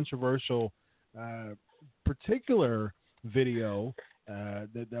 very controversial particular video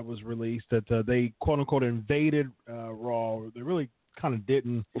that was released that they quote unquote invaded Raw. They really kind of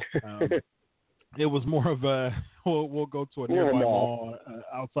didn't. It was more of a we'll go to a nearby mall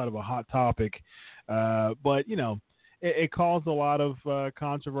outside of a hot topic, but it caused a lot of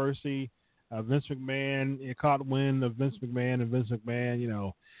controversy. Vince McMahon, it caught wind of Vince McMahon, and Vince McMahon,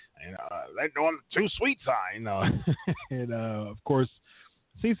 they're doing the too sweet sign, and of course,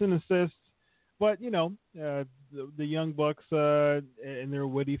 cease and desist. But the Young Bucks, in their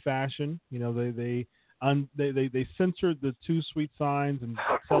witty fashion, they censored the too sweet signs and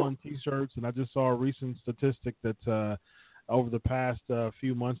selling T-shirts. And I just saw a recent statistic that over the past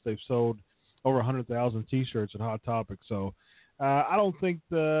few months they've sold over 100,000 T-shirts at Hot Topic. So I don't think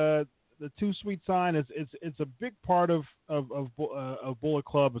the too sweet sign it's a big part of Bullet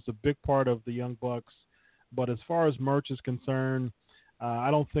Club. It's a big part of the Young Bucks. But as far as merch is concerned,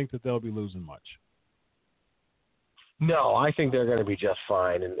 I don't think that they'll be losing much. No, I think they're going to be just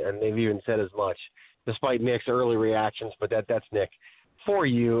fine, and they've even said as much, despite Nick's early reactions. But that's Nick for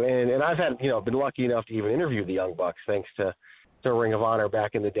you. And I've had been lucky enough to even interview the Young Bucks thanks to Ring of Honor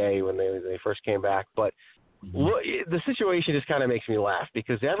back in the day when they first came back. But look, the situation just kind of makes me laugh,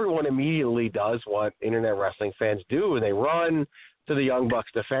 because everyone immediately does what internet wrestling fans do, and they run to the Young Bucks'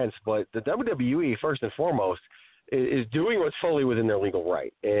 defense. But the WWE, first and foremost, is doing what's fully within their legal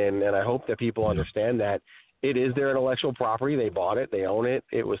right. And I hope that people understand that it is their intellectual property. They bought it. They own it.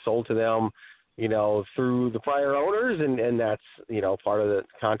 It was sold to them, through the prior owners, and that's, part of the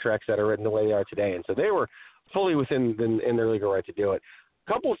contracts that are written the way they are today. And so they were fully within in their legal right to do it.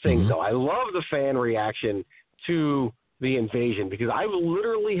 A couple of things, though. I love the fan reaction to the invasion, because I've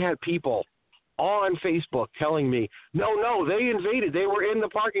literally had people on Facebook telling me, no, they invaded. They were in the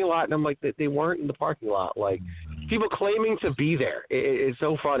parking lot. And I'm like, they weren't in the parking lot. Like, people claiming to be there. It's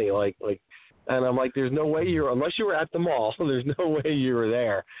so funny. And I'm like, there's no way unless you were at the mall, there's no way you were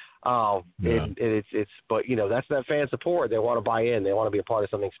there. But that's that fan support. They want to buy in. They want to be a part of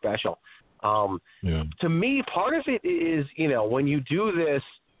something special. To me, part of it is, when you do this,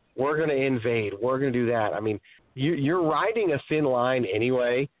 we're going to invade. We're going to do that. I mean, you're riding a thin line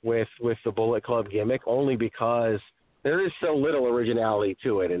anyway with the Bullet Club gimmick, only because there is so little originality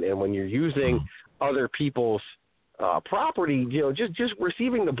to it. And when you're using other people's property, just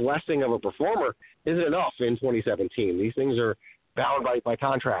receiving the blessing of a performer isn't enough in 2017. These things are bound by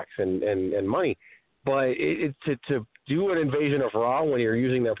contracts and money. But to do an invasion of Raw when you're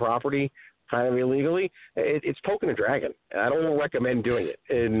using their property kind of illegally, it's poking a dragon. I don't recommend doing it,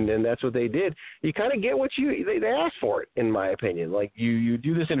 and that's what they did. You kind of get what they asked for it, in my opinion. Like, you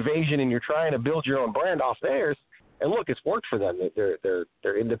do this invasion and you're trying to build your own brand off theirs, and look, it's worked for them.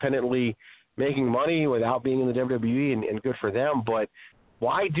 They're independently making money without being in the WWE, and good for them. But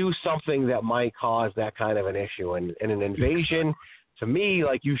why do something that might cause that kind of an issue? And an invasion, to me,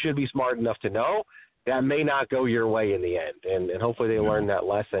 you should be smart enough to know that may not go your way in the end, and hopefully they learn that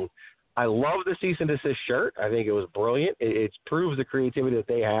lesson. I love the cease and desist shirt. I think it was brilliant. It proves the creativity that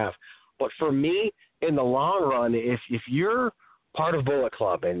they have. But for me, in the long run, if you're part of Bullet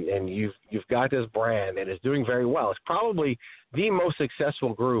Club and you've got this brand and it's doing very well, it's probably the most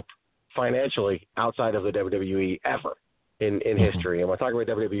successful group financially outside of the WWE ever in history. And when I talk about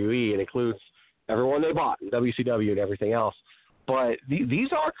WWE, it includes everyone they bought, WCW and everything else. But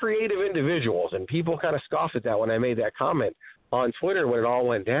these are creative individuals, and people kind of scoffed at that when I made that comment on Twitter when it all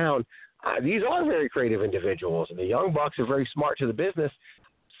went down. These are very creative individuals, and the Young Bucks are very smart to the business.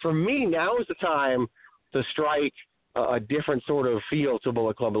 For me, now is the time to strike a different sort of feel to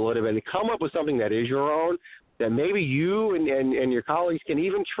Bullet Club a little bit and come up with something that is your own, that maybe you and your colleagues can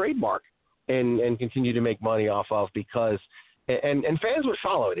even trademark and continue to make money off of, because and fans would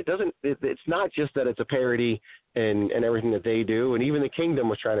follow it. It's not just that it's a parody and everything that they do, and even the Kingdom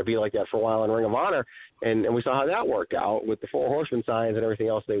was trying to be like that for a while in Ring of Honor, and we saw how that worked out with the Four Horsemen signs and everything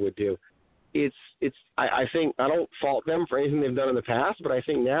else they would do. I think I don't fault them for anything they've done in the past, but I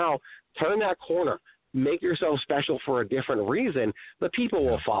think now turn that corner, make yourself special for a different reason. The people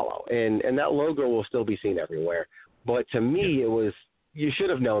will follow, and that logo will still be seen everywhere. But to me, you should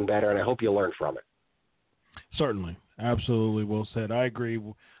have known better, and I hope you learned from it. Certainly, absolutely, well said. I agree,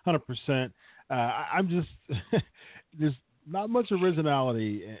 100%. I'm just there's not much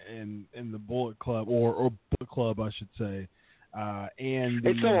originality in the Bullet Club or Bullet Club, I should say. And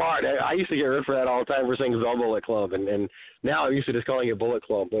it's so hard. I used to get ripped for that all the time for saying the Bullet Club, and now I'm used to just calling it Bullet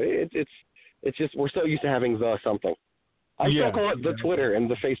Club. But it's just we're so used to having the something. I still call it the Twitter and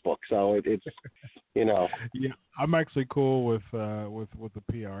the Facebook, so it's you know. Yeah, I'm actually cool with the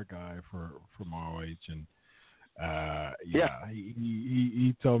PR guy from ROH, and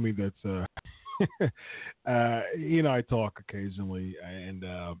he told me that he and I talk occasionally, and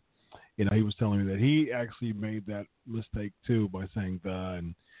he was telling me that he actually made that mistake too by saying the,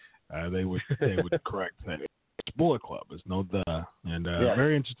 and they would correct that. It's Bullet Club. It's no the, and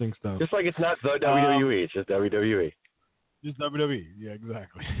very interesting stuff. Just like it's not the WWE, it's just WWE. Just WWE, yeah,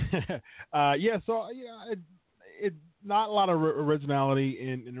 exactly. It not a lot of originality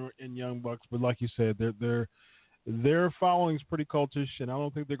in Young Bucks, but like you said, their following is pretty cultish, and I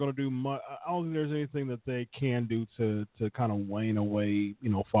don't think they're going to do much. I don't think there's anything that they can do to kind of wane away,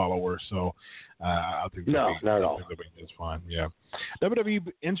 followers. So I think not at all. WWE is fine. Yeah,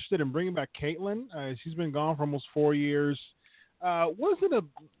 WWE interested in bringing back Caitlyn. She's been gone for almost 4 years. Wasn't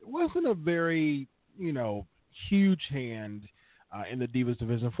a very huge hand in the Divas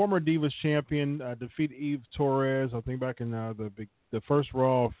division. Former Divas champion defeated Eve Torres, I think back in the first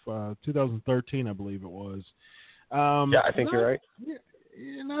Raw of 2013, I believe it was. I think you're right.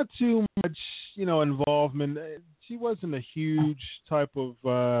 Not too much, involvement. She wasn't a huge type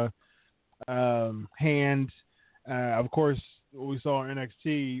of hand. Of course, we saw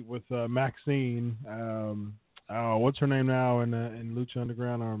NXT with Maxine. What's her name now in Lucha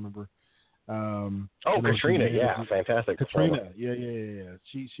Underground? I don't remember. Katrina, fantastic. Katrina, yeah.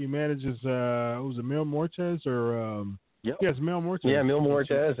 She manages. Was it Mil Muertes or? Yep. Yes, Mil Muertes. Yeah, Mil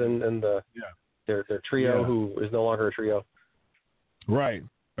Muertes and their trio who is no longer a trio. Right.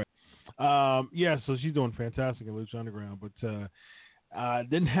 So she's doing fantastic in Lucha Underground, but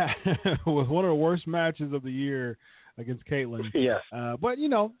didn't have was one of the worst matches of the year against Caitlyn. Yes. But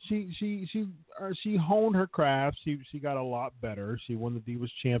she honed her craft. She got a lot better. She won the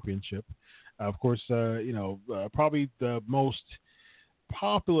Divas Championship. Of course, probably the most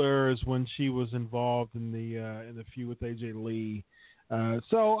popular is when she was involved in the feud with AJ Lee.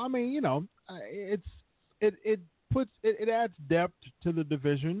 So I mean, it adds depth to the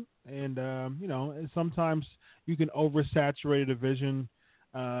division, and sometimes you can oversaturate a division.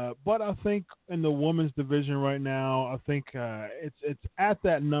 But I think in the women's division right now, I think it's at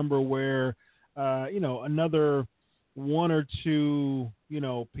that number where another one or two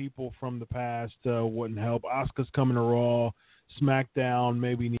people from the past wouldn't help. Asuka's coming to Raw. SmackDown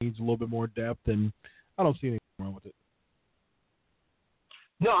maybe needs a little bit more depth, and I don't see anything wrong with it.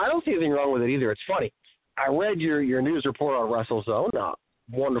 No, I don't see anything wrong with it either. It's funny. I read your news report on WrestleZone.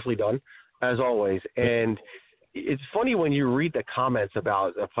 Wonderfully done, as always. And it's funny when you read the comments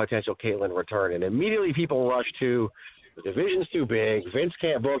about a potential Caitlyn return, and immediately people rush to the division's too big, Vince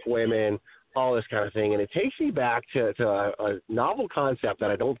can't book women, all this kind of thing. And it takes me back to a novel concept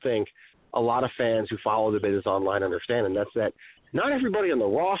that I don't think a lot of fans who follow the business online understand, and that's that not everybody on the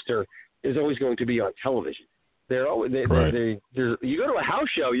roster is always going to be on television. You go to a house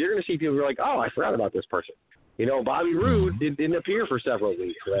show, you're going to see people who are like, oh, I forgot about this person. Bobby Roode didn't appear for several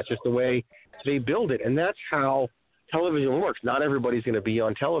weeks. So that's just the way they build it. And that's how television works. Not everybody's going to be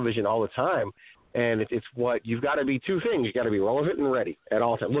on television all the time. And it's what you've got to be two things. You've got to be relevant and ready at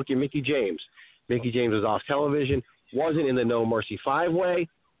all times. Look at Mickie James. Mickie James was off television, wasn't in the No Mercy 5-way.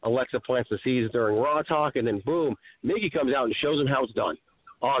 Alexa plants the seeds during Raw Talk, and then boom, Mickie comes out and shows them how it's done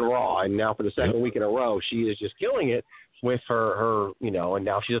on Raw. And now for the second week in a row, she is just killing it. with her, and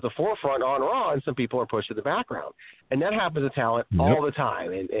now she's at the forefront on Raw, and some people are pushed to the background. And that happens to talent all the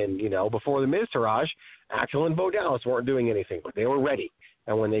time. And before the Miz Taraj, Axel and Bo Dallas weren't doing anything, but they were ready.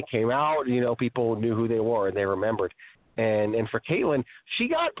 And when they came out, people knew who they were and they remembered. And for Caitlyn, she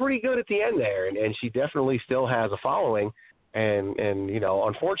got pretty good at the end there, and she definitely still has a following. And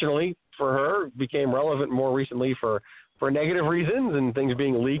unfortunately for her, became relevant more recently for negative reasons and things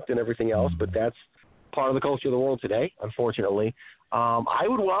being leaked and everything else. But that's part of the culture of the world today, unfortunately. I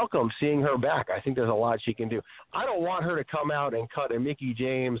would welcome seeing her back. I think there's a lot she can do. I don't want her to come out and cut a Mickie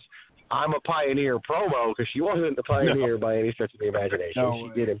James "I'm a pioneer" promo, because she wasn't the pioneer by any stretch of the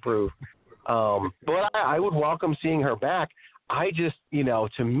imagination. She did improve. But I would welcome seeing her back. I just,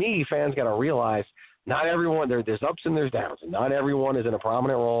 to me, fans got to realize not everyone, there's ups and there's downs, and not everyone is in a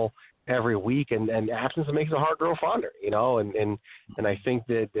prominent role every week, and absence makes the heart grow fonder, and I think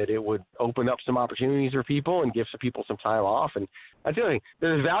that it would open up some opportunities for people and give some people some time off. And I tell you,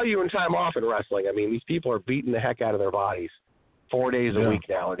 there's value in time off in wrestling. I mean, these people are beating the heck out of their bodies 4 days a week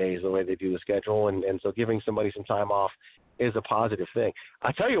nowadays, the way they do the schedule, and so giving somebody some time off is a positive thing.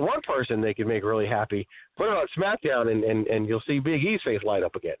 I tell you, one person they could make really happy, put her on SmackDown, and you'll see Big E's face light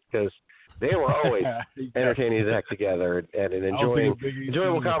up again, because they were always entertaining the heck together and an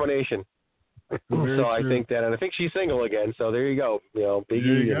enjoyable combination. So I think that, and I think she's single again. So there you go, Big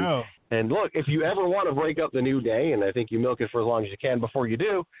E. And look, if you ever want to break up the New Day, and I think you milk it for as long as you can before you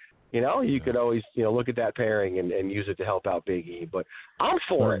do, you could always, look at that pairing and use it to help out Big E. But I'm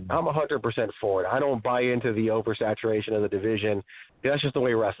for it. I'm 100% for it. I don't buy into the oversaturation of the division. That's just the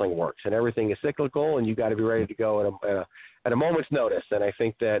way wrestling works, and everything is cyclical, and you got to be ready to go at a moment's notice. And I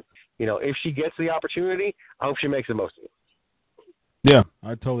think that, if she gets the opportunity, I hope she makes the most of it. Yeah,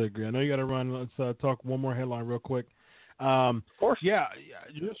 I totally agree. I know you got to run. Let's talk one more headline real quick. Of course. Yeah,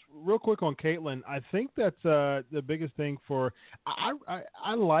 just real quick on Caitlyn. I think that's the biggest thing for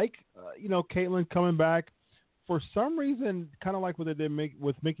I like Caitlyn coming back. For some reason, kind of like what they did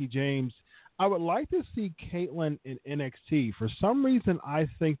with Mickie James, I would like to see Caitlyn in NXT. For some reason, I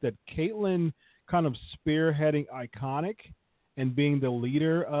think that Caitlyn kind of spearheading Iconic and being the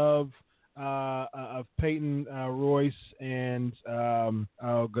leader of Peyton Royce and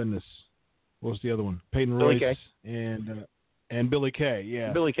oh goodness, what was the other one? Peyton Royce and Billie Kay.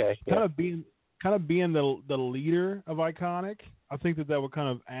 Yeah, Billie Kay. Yeah. Kind of being the leader of Iconic. I think that would kind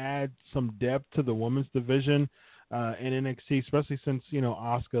of add some depth to the women's division in NXT, especially since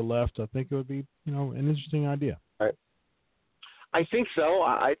Asuka left. I think it would be an interesting idea. Right. I think so.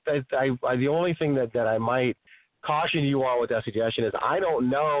 I the only thing that I might caution you on with that suggestion is I don't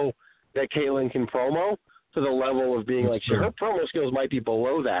know that Caitlyn can promo to the level of being her promo skills might be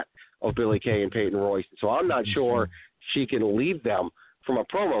below that of Billie Kay and Peyton Royce. So I'm not sure she can lead them from a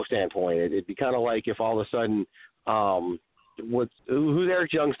promo standpoint. It'd be kind of like if all of a sudden, who's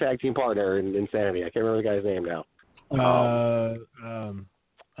Eric Young's tag team partner in Insanity? I can't remember the guy's name now.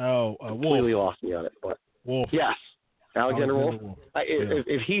 Completely lost me on it. But Wolf. Yes, Alexander Wolf.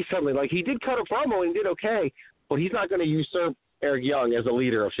 If he suddenly, he did cut a promo and did okay, but he's not going to usurp Eric Young as the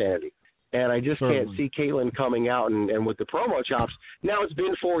leader of Sanity. And I just can't see Caitlyn coming out and with the promo chops. Now it's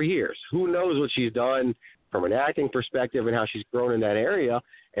been 4 years. Who knows what she's done from an acting perspective and how she's grown in that area,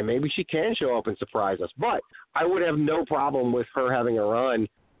 and maybe she can show up and surprise us. But I would have no problem with her having a run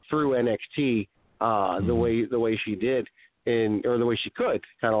through NXT the way she did, or the way she could,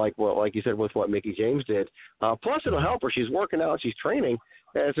 kind of like you said, with what Mickie James did. Plus, it'll help her. She's working out, she's training.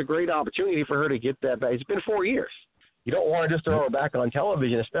 And it's a great opportunity for her to get that back. It's been 4 years. You don't want to just throw her back on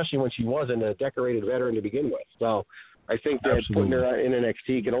television, especially when she wasn't a decorated veteran to begin with. So I think that putting her in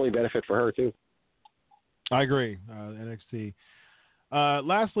NXT can only benefit for her, too. I agree. NXT.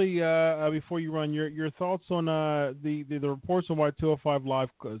 Lastly, before you run, your thoughts on the reports on why 205 Live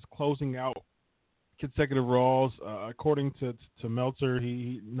is closing out consecutive Raws. According to Meltzer,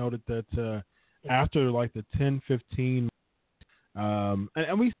 he noted that after the 10-15,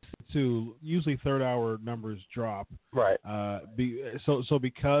 and we to usually third hour numbers drop. Right. So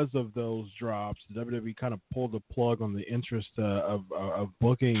because of those drops, the WWE kind of pulled the plug on the interest of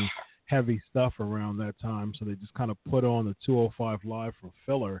booking heavy stuff around that time. So they just kind of put on the 205 Live for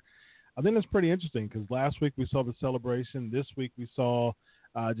filler. I think that's pretty interesting because last week we saw the celebration. This week we saw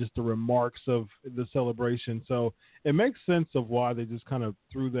just the remarks of the celebration. So it makes sense of why they just kind of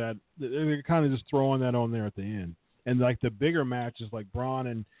threw that. They're kind of just throwing that on there at the end. And the bigger matches like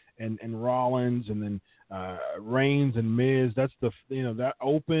Braun and Rollins, and then Reigns and Miz. That's that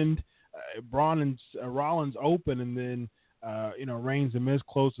opened. Braun and Rollins open, and then Reigns and Miz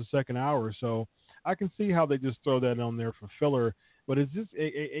close the second hour. So I can see how they just throw that on there for filler. But it's just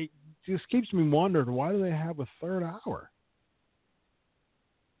just keeps me wondering, why do they have a third hour?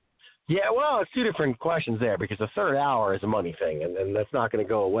 Yeah, well, it's two different questions there, because the third hour is a money thing, and that's not going to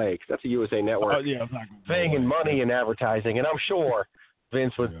go away, because that's a USA Network thing, and money and advertising, and I'm sure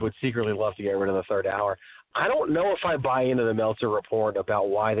Vince would secretly love to get rid of the third hour. I don't know if I buy into the Meltzer report about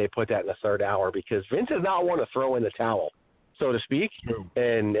why they put that in the third hour, because Vince does not want to throw in the towel, so to speak,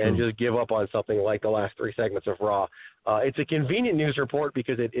 and just give up on something like the last 3 segments of Raw. It's a convenient news report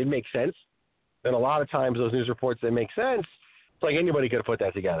because it makes sense, and a lot of times those news reports that make sense, it's like anybody could have put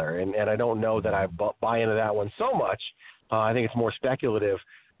that together, and I don't know that I buy into that one so much. I think it's more speculative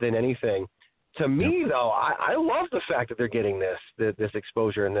than anything. To me, though, I love the fact that they're getting this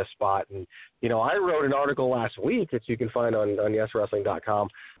exposure in this spot. And, I wrote an article last week that you can find on yeswrestling.com,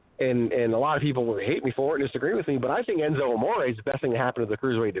 and a lot of people would hate me for it and disagree with me, but I think Enzo Amore is the best thing to happen to the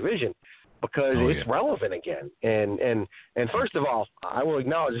Cruiserweight division because it's relevant again. And first of all, I will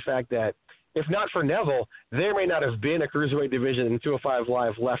acknowledge the fact that if not for Neville, there may not have been a Cruiserweight division in 205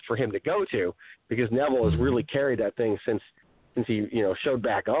 Live left for him to go to, because Neville has really carried that thing since he showed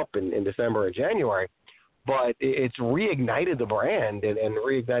back up in December and January. But it's reignited the brand and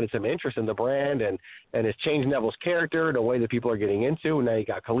reignited some interest in the brand and has changed Neville's character, the way that people are getting into. And now you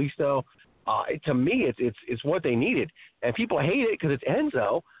got Kalisto. To me, it's what they needed. And people hate it because it's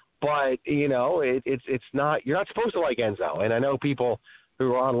Enzo, but it's not. You're not supposed to like Enzo. And I know people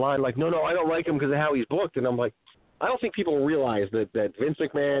who are online like, no, I don't like him because of how he's booked. And I'm like, I don't think people realize that Vince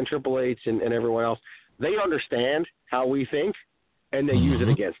McMahon, Triple H, and everyone else, they understand how we think, and they use it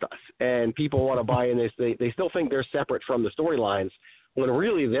against us. And people want to buy in this. They still think they're separate from the storylines, when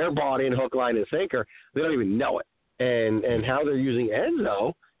really they're bought in hook, line, and sinker. They don't even know it. And how they're using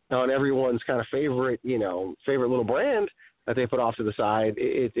Enzo on everyone's kind of favorite little brand that they put off to the side,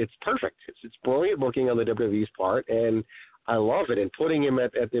 it's perfect. It's brilliant booking on the WWE's part, and I love it. And putting him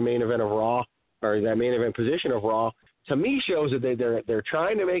at the main event of Raw, or that main event position of Raw, to me shows that they're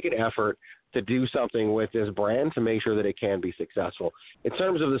trying to make an effort to do something with this brand to make sure that it can be successful. In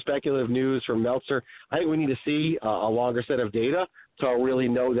terms of the speculative news from Meltzer, I think we need to see a longer set of data to really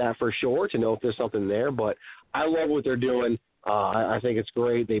know that for sure, to know if there's something there. But I love what they're doing. I think it's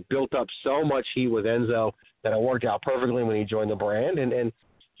great. They built up so much heat with Enzo that it worked out perfectly when he joined the brand, and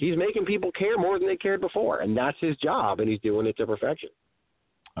he's making people care more than they cared before, and that's his job, and he's doing it to perfection.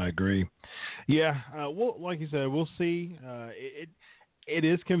 I agree. Yeah, well, like you said, we'll see. It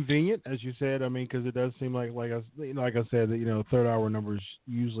is convenient, as you said. I mean, because it does seem like I said, that third hour numbers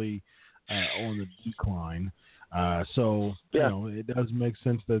usually on the decline. So it does make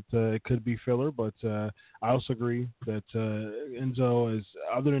sense that it could be filler, but I also agree that Enzo is,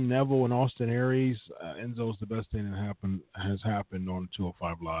 other than Neville and Austin Aries, Enzo is the best thing that has happened on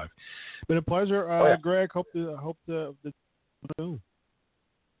 205 Live. Been a pleasure, Greg. Hope the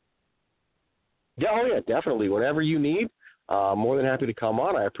Yeah, definitely. Whenever you need, more than happy to come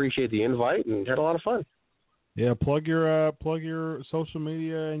on. I appreciate the invite and had a lot of fun. Yeah, plug your social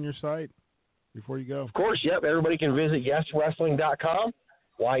media and your site before you go. Of course, yep. Everybody can visit yeswrestling.com,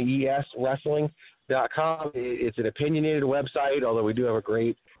 yeswrestling.com. It's an opinionated website, although we do have a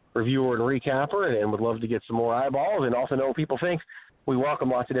great reviewer and recapper, and would love to get some more eyeballs and also know what people think. We welcome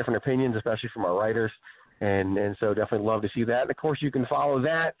lots of different opinions, especially from our writers, and so definitely love to see that. And, of course, you can follow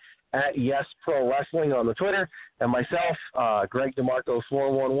that at Yes Pro Wrestling on the Twitter, and myself, Greg DeMarco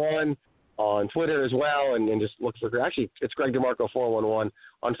 411 on Twitter as well, and just look for, actually, it's Greg DeMarco 411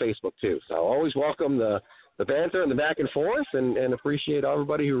 on Facebook too. So always welcome the banter and the back and forth, and appreciate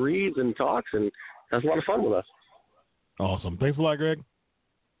everybody who reads and talks and has a lot of fun with us. Awesome. Thanks a lot, Greg.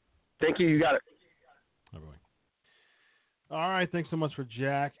 Thank you. You got it. Bye-bye. All right, thanks so much for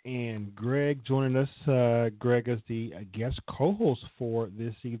Jack and Greg joining us. Greg is the guest co-host for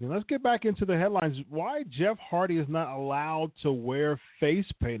this evening. Let's get back into the headlines. Why Jeff Hardy is not allowed to wear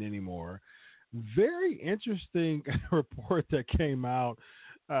face paint anymore. Very interesting report that came out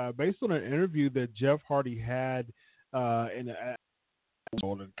based on an interview that Jeff Hardy had in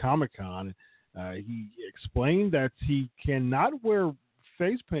Comic-Con. He explained that he cannot wear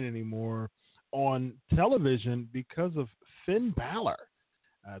face paint anymore on television because of Finn Balor.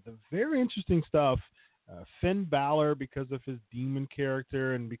 The very interesting stuff. Finn Balor, because of his demon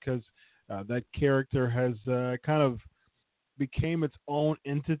character and because that character has kind of became its own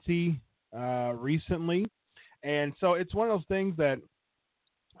entity recently. And so it's one of those things that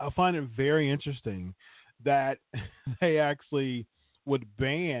I find it very interesting that they actually would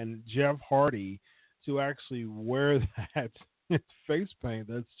ban Jeff Hardy to actually wear that face paint.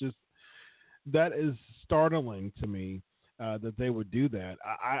 That is startling to me that they would do that.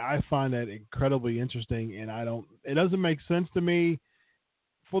 I find that incredibly interesting, and it doesn't make sense to me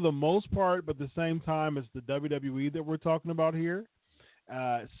for the most part, but at the same time, it's the WWE that we're talking about here.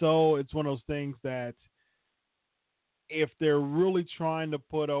 So it's one of those things that if they're really trying to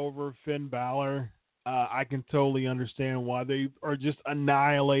put over Finn Balor, I can totally understand why they are just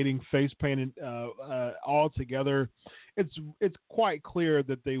annihilating face paint altogether. It's quite clear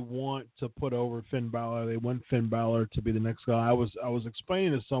that they want to put over Finn Balor. They want Finn Balor to be the next guy. I was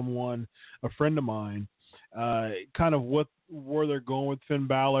explaining to someone, a friend of mine, kind of where they're going with Finn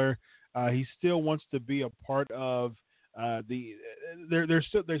Balor. He still wants to be a part of they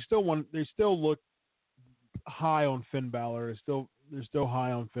still look high on Finn Balor. They're still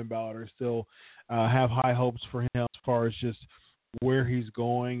high on Finn Balor. They still have high hopes for him as far as just where he's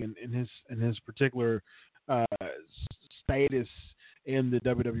going and in his particular status in the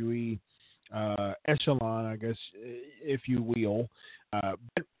WWE echelon, I guess, if you will.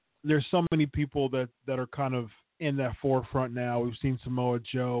 But there's so many people that are kind of in that forefront now. We've seen Samoa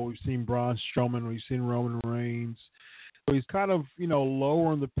Joe, we've seen Braun Strowman, we've seen Roman Reigns. So he's kind of,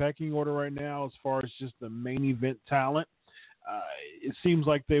 lower in the pecking order right now as far as just the main event talent. It seems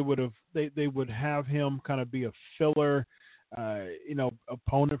like they would have him kind of be a filler,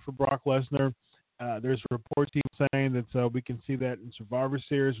 opponent for Brock Lesnar. There's reports saying that we can see that in Survivor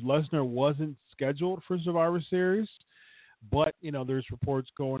Series. Lesnar wasn't scheduled for Survivor Series, but there's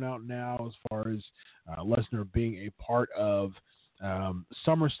reports going out now as far as Lesnar being a part of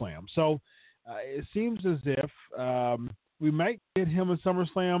SummerSlam. So it seems as if we might get him at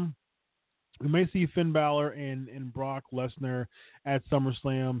SummerSlam. We may see Finn Balor and Brock Lesnar at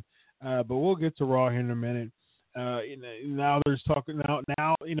SummerSlam, but we'll get to Raw here in a minute. Now there's talking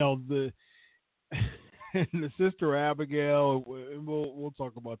now the the Sister Abigail. We'll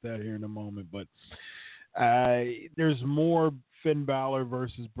talk about that here in a moment. But there's more Finn Balor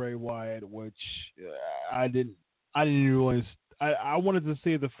versus Bray Wyatt, which I didn't realize. I wanted to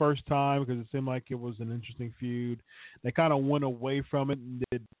see it the first time because it seemed like it was an interesting feud. They kind of went away from it and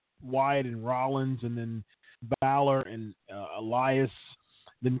did Wyatt and Rollins, and then Balor and Elias,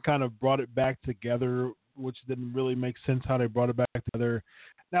 then kind of brought it back together, which didn't really make sense how they brought it back together.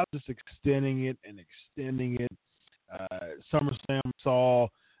 Now just extending it. SummerSlam saw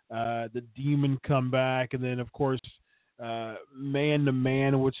the Demon come back, and then of course Man to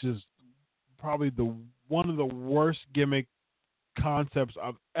Man, which is probably one of the worst gimmick concepts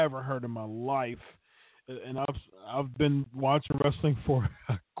I've ever heard in my life. And I've been watching wrestling for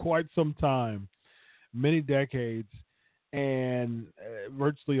quite some time, many decades, and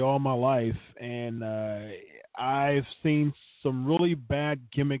virtually all my life. And I've seen some really bad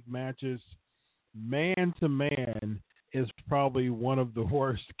gimmick matches. Man to Man is probably one of the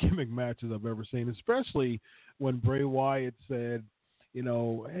worst gimmick matches I've ever seen, especially when Bray Wyatt said,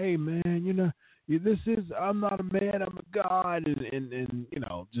 hey man, I'm not a man, I'm a god, and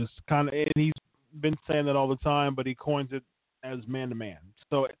just kind of, and he's been saying that all the time, but he coins it as Man to Man.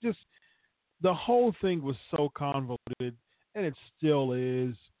 So it just, the whole thing was so convoluted, and it still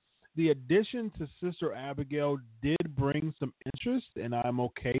is. The addition to Sister Abigail did bring some interest, and I'm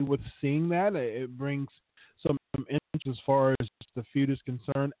okay with seeing that. It brings some interest as far as the feud is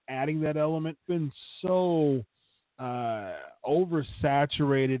concerned. Adding that element has been so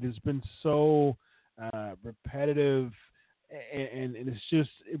oversaturated. It's been so repetitive, and it's just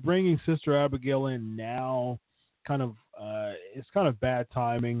bringing Sister Abigail in now. It's kind of bad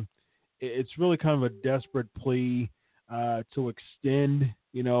timing. It's really kind of a desperate plea to extend,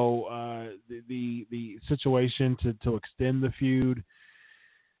 the situation to extend the feud.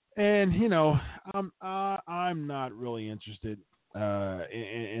 And I'm not really interested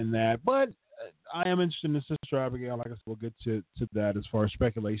in that, but I am interested in Sister Abigail. Like I said, we'll get to that as far as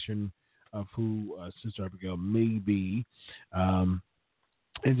speculation of who Sister Abigail may be, and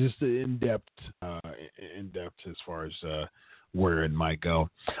just in depth as far as where it might go.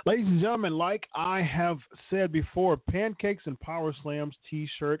 Ladies and gentlemen, like I have said before, Pancakes and Powerslams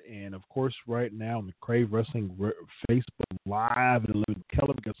t-shirt, and of course right now on the Crave Wrestling Facebook Live and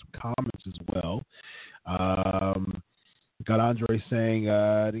Keller, we got some comments as well. Got Andre saying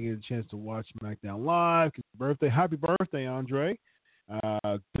didn't get a chance to watch SmackDown Live. Birthday, happy birthday, Andre!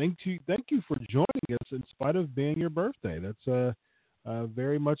 Thank you for joining us in spite of being your birthday. That's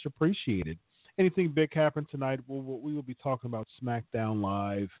very much appreciated. Anything big happened tonight? We will be talking about SmackDown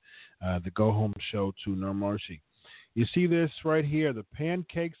Live, the Go Home Show to No Mercy. You see this right here, the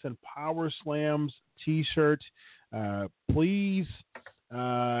Pancakes and Powerslams T-shirt. Please,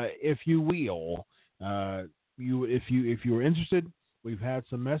 if you will, if you are interested, we've had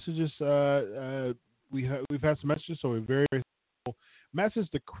some messages. We've had some messages, so we're very, very thankful. Message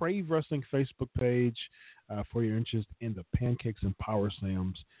the Crave Wrestling Facebook page. for your interest in the Pancakes and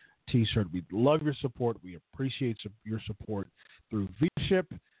Powerslams T-shirt. We love your support. We appreciate your support through viewership,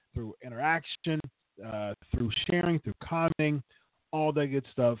 through interaction, through sharing, through commenting, all that good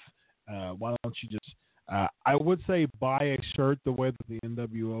stuff. Why don't you just, I would say buy a shirt the way that the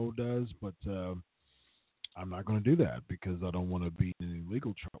NWO does, but I'm not going to do that because I don't want to be in any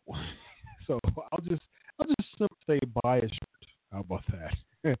legal trouble. So I'll just simply say buy a shirt. How about that?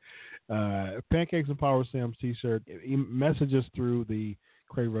 Pancakes and Powerslams T-shirt. Message us through the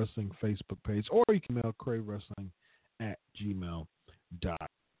Crave Wrestling Facebook page, or you can mail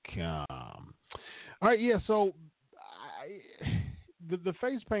cravewrestling@gmail.com. All right, yeah. So the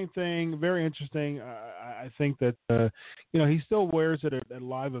face paint thing, very interesting. I think that he still wears it at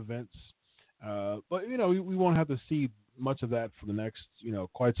live events, but we won't have to see much of that for the next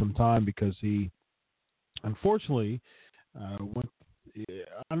quite some time because he unfortunately went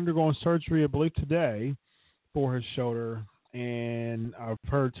undergoing surgery, I believe today, for his shoulder, and I've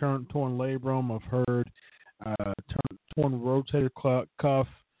heard torn labrum. I've heard torn rotator cuff.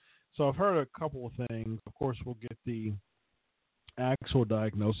 So I've heard a couple of things. Of course, we'll get the actual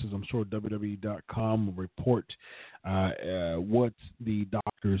diagnosis. I'm sure WWE.com will report what the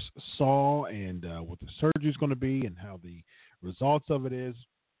doctors saw and what the surgery is going to be and how the results of it is.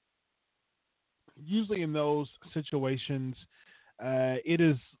 Usually in those situations, it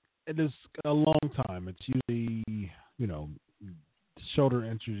is a long time. It's usually, shoulder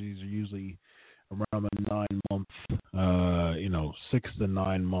injuries are usually around the 9-month, 6 to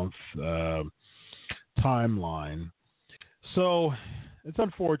 9 month timeline. So it's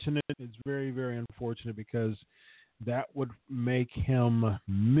unfortunate. It's very, very unfortunate because that would make him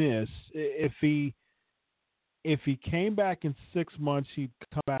miss. If he came back in 6 months, he'd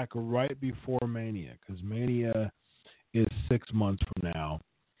come back right before Mania because Mania is 6 months from now.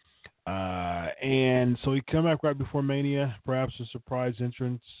 And so he'd come back right before Mania, perhaps a surprise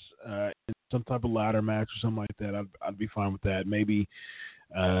entrance in some type of ladder match or something like that. I'd be fine with that. Maybe,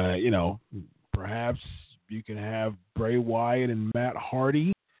 perhaps you can have Bray Wyatt and Matt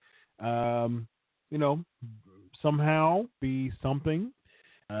Hardy, somehow be something.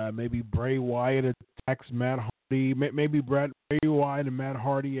 Maybe Bray Wyatt attacks Matt Hardy. Maybe Bray Wyatt and Matt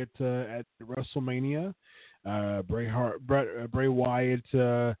Hardy at WrestleMania. Bray Wyatt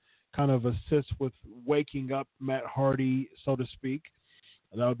kind of assists with waking up Matt Hardy, so to speak.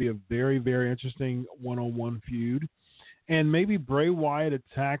 That would be a very, very interesting one-on-one feud. And maybe Bray Wyatt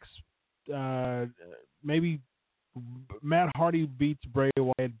attacks. Maybe Matt Hardy beats Bray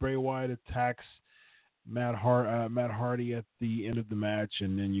Wyatt. Bray Wyatt attacks Matt Hardy at the end of the match,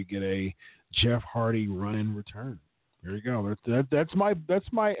 and then you get a Jeff Hardy run-in return. There you go. That's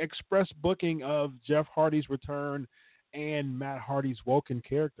my express booking of Jeff Hardy's return and Matt Hardy's Woken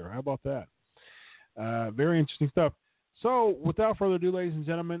character. How about that? Very interesting stuff. So, without further ado, ladies and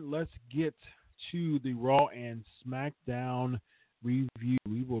gentlemen, let's get to the Raw and SmackDown review.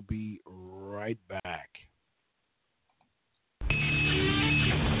 We will be right back.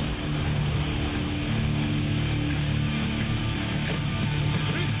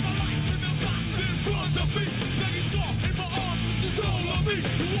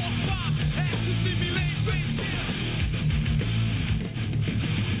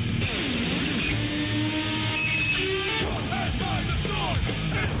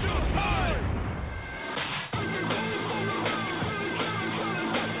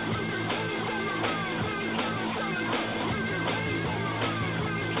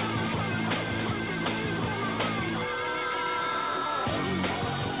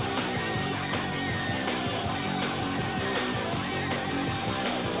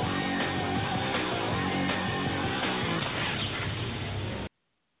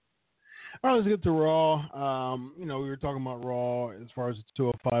 All right, let's get to Raw. We were talking about Raw as far as the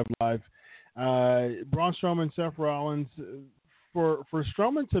 205 Live. Braun Strowman, Seth Rollins. For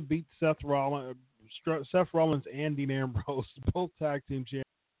Strowman to beat Seth Rollins and Dean Ambrose, both tag team champions,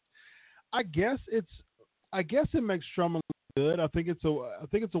 I guess it makes Strowman look good. I think it's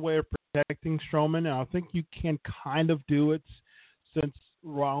a way of protecting Strowman, and I think you can kind of do it since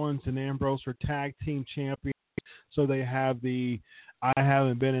Rollins and Ambrose are tag team champions, so they have the I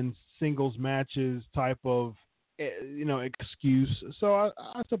haven't been in singles matches type of excuse. So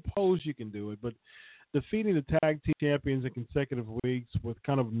I suppose you can do it, but defeating the tag team champions in consecutive weeks with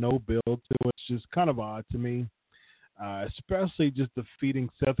kind of no build to it, it's just kind of odd to me. Especially just defeating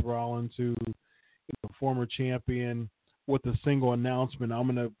Seth Rollins, who former champion, with a single announcement, I'm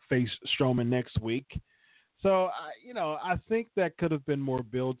going to face Strowman next week. So I think that could have been more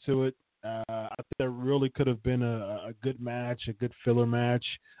build to it. I I think that really could have been a good match, a good filler match,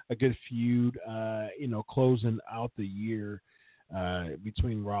 a good feud, closing out the year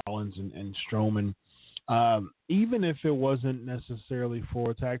between Rollins and Strowman. Even if it wasn't necessarily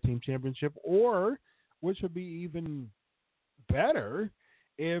for a tag team championship, or which would be even better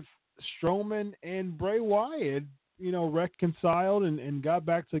if Strowman and Bray Wyatt, reconciled and got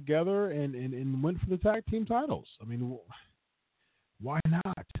back together and went for the tag team titles. I mean, why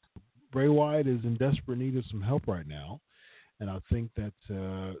not? Bray Wyatt is in desperate need of some help right now, and I think that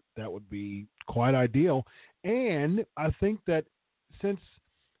that would be quite ideal. And I think that since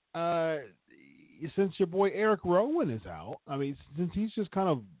your boy Eric Rowan is out, I mean, since he's just kind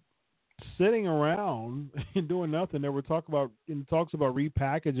of sitting around and doing nothing, there were talks about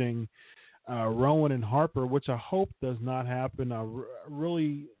repackaging Rowan and Harper, which I hope does not happen. I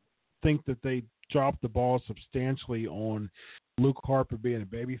really think that they dropped the ball substantially on Luke Harper being a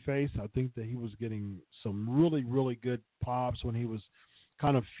babyface. I think that he was getting some really, really good pops when he was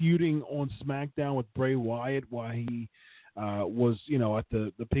kind of feuding on SmackDown with Bray Wyatt while he was, at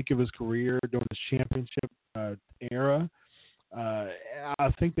the peak of his career during the championship era.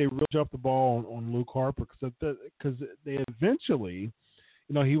 I think they really dropped the ball on Luke Harper because they eventually,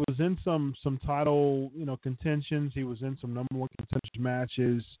 he was in some title, contentions. He was in some number one contention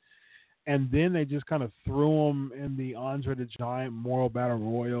matches. And then they just kind of threw him in the Andre the Giant Memorial Battle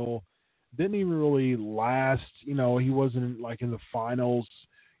Royal. Didn't even really last. He wasn't like in the finals.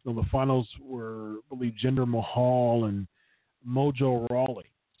 The finals were, I believe, Jinder Mahal and Mojo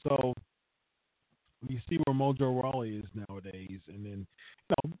Rawley. So you see where Mojo Rawley is nowadays. And then,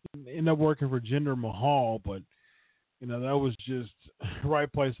 end up working for Jinder Mahal, but that was just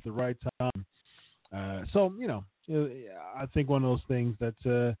right place at the right time. So, I think one of those things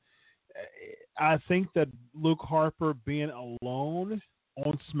that I think that Luke Harper being alone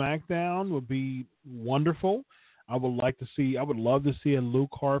on SmackDown would be wonderful. I would love to see a Luke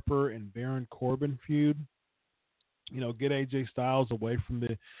Harper and Baron Corbin feud. Get AJ Styles away from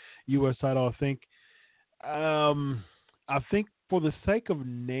the U.S. title. I think for the sake of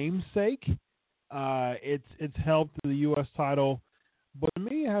namesake, it's helped the U.S. title, but to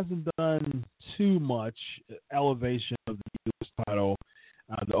me, it hasn't done too much elevation of the U.S. title.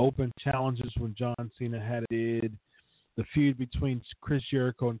 The open challenges when John Cena had it. The feud between Chris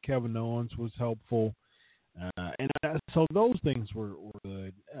Jericho and Kevin Owens was helpful. So those things were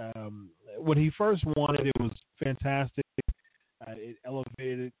good. When he first won it was fantastic. It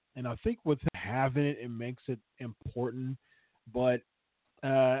elevated it. And I think with having it, it makes it important. But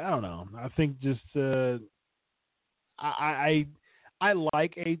I don't know. I think just I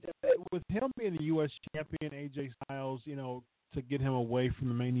like with him being the U.S. champion, AJ Styles, to get him away from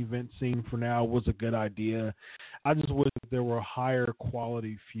the main event scene for now was a good idea. I just wish that there were higher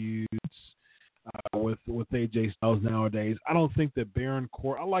quality feuds with AJ Styles nowadays. I don't think that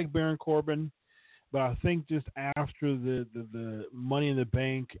I like Baron Corbin, but I think just after the Money in the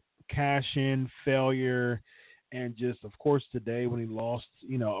Bank cash-in failure, and just, of course, today when he lost,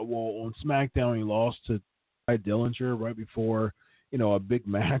 on SmackDown he lost to Ty Dillinger right before, a big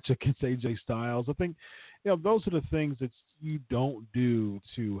match against AJ Styles. I think, those are the things that you don't do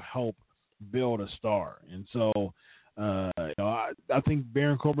to help build a star. And so, I think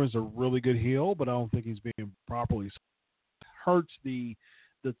Baron Corbin is a really good heel, but I don't think he's being properly hurts the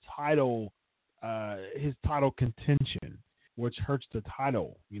title, his title contention, which hurts the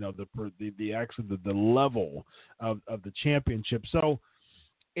title, the level of the championship. So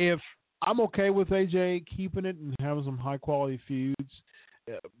if I'm okay with AJ keeping it and having some high quality feuds,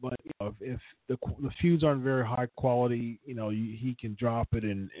 but if the feuds aren't very high quality, he can drop it,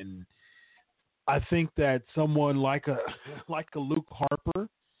 and I think that someone like a Luke Harper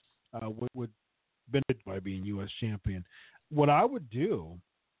would benefit by being U.S. champion. What I would do,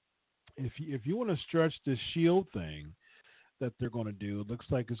 if you want to stretch the Shield thing that they're going to do, it looks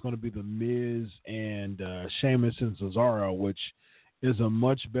like it's going to be the Miz and Sheamus and Cesaro, which is a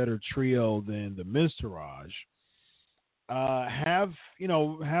much better trio than the Miztourage. Have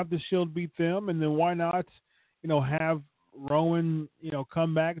the Shield beat them, and then why not, have Rowan,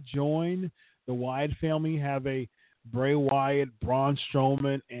 come back, join the Wyatt family, have a Bray Wyatt, Braun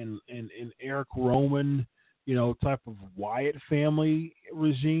Strowman, and Eric Rowan, type of Wyatt family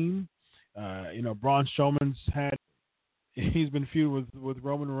regime. Braun Strowman's he's been feuding with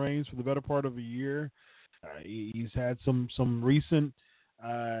Roman Reigns for the better part of a year. He's had some recent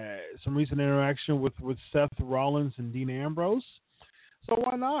interaction with Seth Rollins and Dean Ambrose. So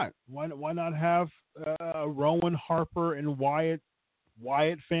why not? Why not have Rowan, Harper, and Wyatt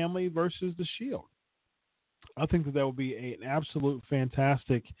family versus the Shield? I think that would be an absolute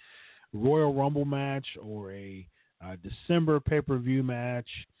fantastic Royal Rumble match or a December pay-per-view match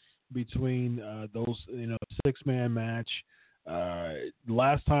between those, 6-man match.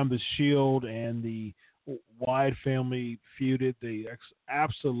 Last time the Shield and the Wyatt family feuded, they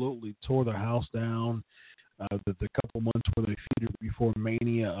absolutely tore the house down. The couple months where they feuded before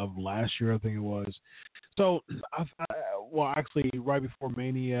Mania of last year, I think it was. So, actually, right before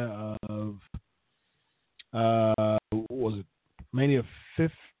Mania of, was it Mania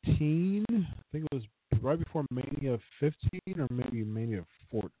 15? I think it was right before Mania 15 or maybe Mania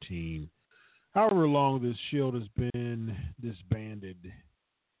 14. However long this Shield has been disbanded.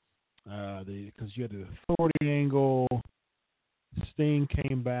 Because you had the Authority angle, Sting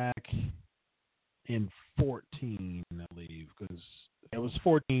came back in 14, I believe, because it was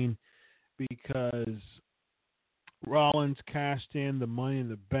 14 because Rollins cashed in the Money in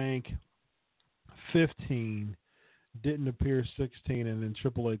the Bank 15, didn't appear 16, and then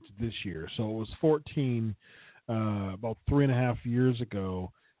Triple H this year. So it was 14 about 3.5 years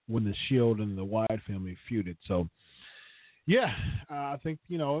ago when the Shield and the Wyatt family feuded. So, yeah, I think,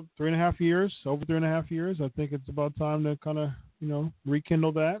 3.5 years, over 3.5 years, I think it's about time to kind of,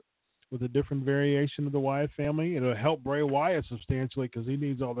 rekindle that with a different variation of the Wyatt family. It'll help Bray Wyatt substantially because he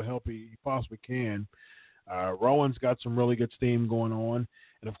needs all the help he possibly can. Rowan's got some really good steam going on.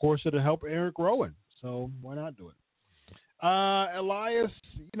 And, of course, it'll help Eric Rowan. So why not do it? Elias,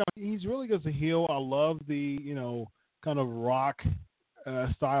 he's really good as a heel. I love the, kind of rock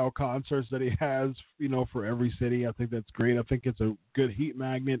style concerts that he has, for every city. I think that's great. I think it's a good heat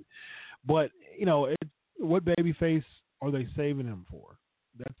magnet. But, what babyface are they saving him for?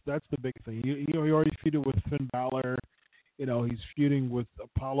 That's the big thing. He already feuded with Finn Balor. He's feuding with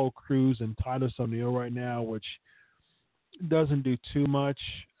Apollo Crews and Titus O'Neil right now, which doesn't do too much.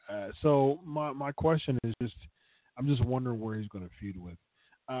 So my question is just, I'm just wondering where he's going to feud with.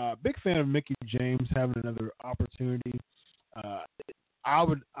 Big fan of Mickie James having another opportunity. I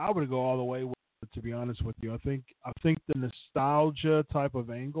would go all the way with it, to be honest with you. I think the nostalgia type of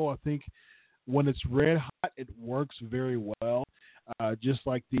angle, I think when it's red hot, it works very well. Just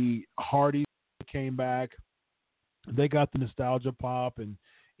like the Hardys came back, they got the nostalgia pop, and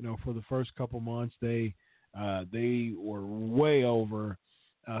for the first couple months they were way over.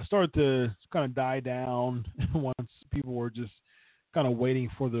 Started to kind of die down once people were just kind of waiting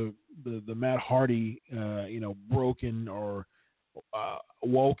for the Matt Hardy, broken or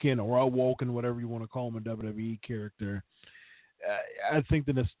woken or awoken, whatever you want to call him, a WWE character. I think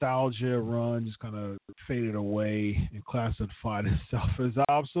the nostalgia run just kind of faded away and classified itself as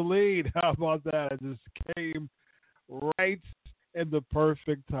obsolete. How about that? It just came right in the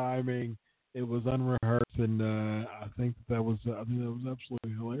perfect timing. It was unrehearsed, and I think that was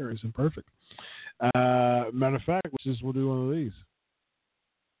absolutely hilarious and perfect. Matter of fact, we'll do one of these.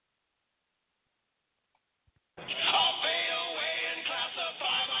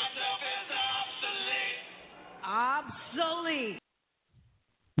 Obsolete.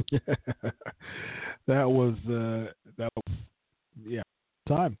 that was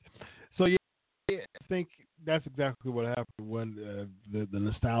time. So yeah, I think that's exactly what happened when the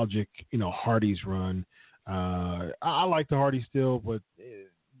nostalgic Hardys run. I like the Hardys still, but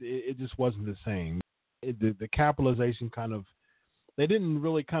it just wasn't the same. The capitalization kind of, they didn't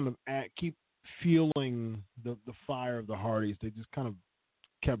really kind of keep fueling the fire of the Hardys. They just kind of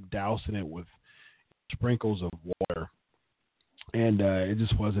kept dousing it with sprinkles of water, and it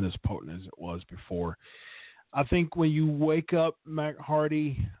just wasn't as potent as it was before. I think when you wake up Matt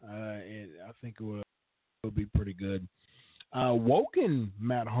Hardy, I think it will be pretty good. Woken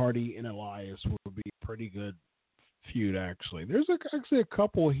Matt Hardy and Elias will be a pretty good feud, actually. There's actually a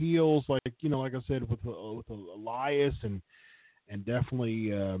couple heels, like I said, with Elias and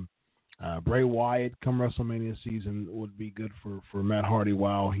definitely Bray Wyatt come WrestleMania season would be good for Matt Hardy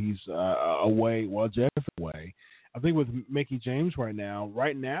while he's away, while Jeff is away. I think with Mickie James right now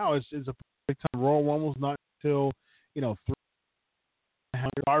is a perfect time. Royal Rumble's not until 3.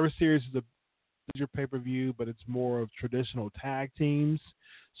 Survivor Series is a major pay-per-view, but it's more of traditional tag teams,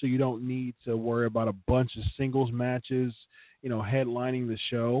 so you don't need to worry about a bunch of singles matches, headlining the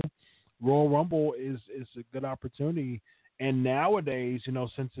show. Royal Rumble is a good opportunity, and nowadays,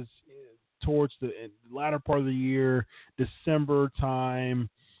 since it's towards the latter part of the year, December time,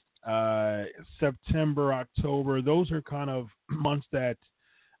 September, October, those are kind of months that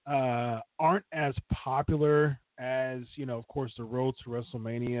aren't as popular as, of course, the road to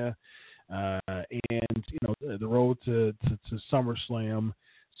WrestleMania and, the road to SummerSlam.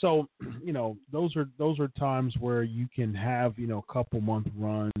 So, those are times where you can have, a couple month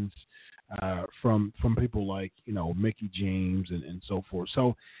runs from people like, Mickie James and so forth.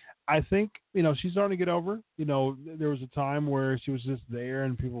 So I think, she's starting to get over. There was a time where she was just there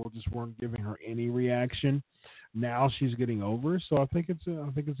and people just weren't giving her any reaction. Now she's getting over, so I think it's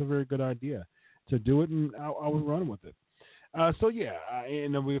a very good idea to do it, and I would run with it.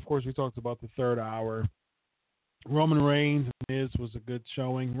 And then we talked about the third hour. Roman Reigns and Miz was a good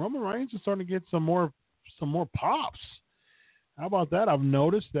showing. Roman Reigns is starting to get some more pops. How about that? I've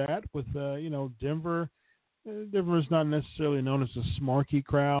noticed that with Denver. Denver is not necessarily known as a smarky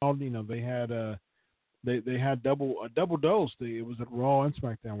crowd. They had they had a double dose. It was at Raw and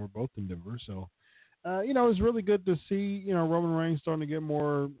SmackDown. We're both in Denver, so it was really good to see Roman Reigns starting to get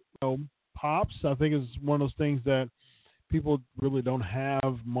more pops. I think it's one of those things that people really don't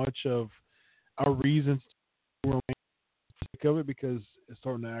have much of a reason to sick of it because it's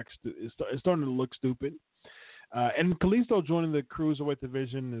starting to look stupid. And Kalisto joining the Cruiserweight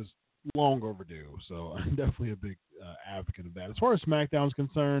division is long overdue, so I'm definitely a big advocate of that. As far as SmackDown is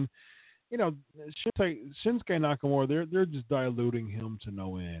concerned, Shinsuke Nakamura, they're just diluting him to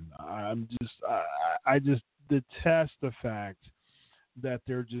no end. I just detest the fact that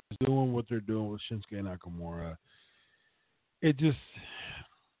they're just doing what they're doing with Shinsuke Nakamura. It just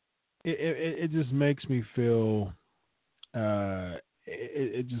makes me feel.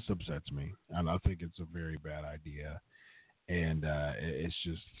 It just upsets me, and I think it's a very bad idea, and it's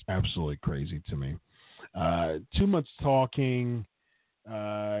just absolutely crazy to me. Too much talking.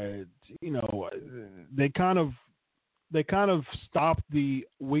 They kind of stopped the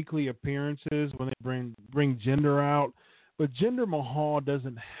weekly appearances when they bring Jinder out, but Jinder Mahal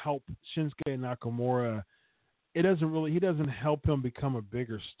doesn't help Shinsuke Nakamura. He doesn't help him become a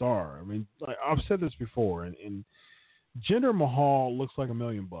bigger star. I mean, I've said this before, and Jinder Mahal looks like $1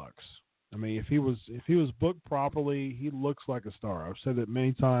 million. I mean, if he was booked properly, he looks like a star. I've said that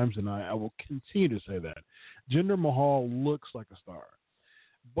many times, and I will continue to say that. Jinder Mahal looks like a star.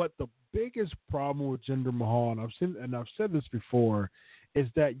 But the biggest problem with Jinder Mahal, and I've said this before, is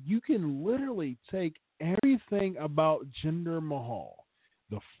that you can literally take everything about Jinder Mahal,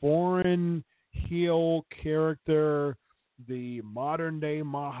 the foreign heel character, the modern day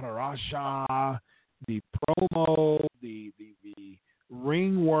Maharaja, the promo, the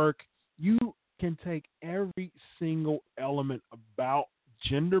ring work. You can take every single element about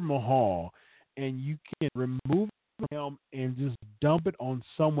Jinder Mahal and you can remove him and just dump it on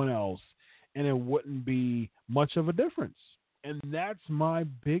someone else, and it wouldn't be much of a difference. And that's my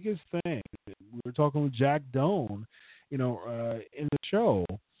biggest thing. We were talking with Jack Doan, in the show,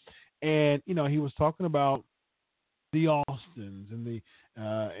 and he was talking about the Austins and the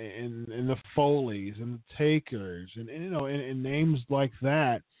and the Foleys and the Takers and names like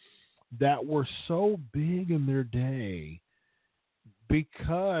that were so big in their day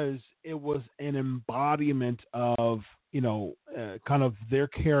because it was an embodiment of kind of their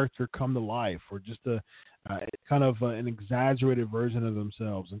character come to life, or just a kind of an exaggerated version of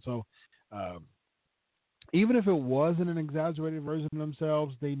themselves. And so even if it wasn't an exaggerated version of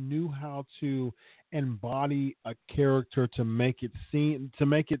themselves, they knew how to embody a character to make it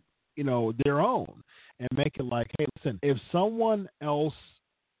their own, and make it like, hey, listen, if someone else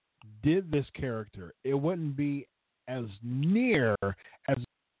did this character, it wouldn't be as near as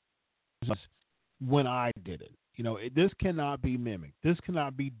when I did it. This cannot be mimicked. This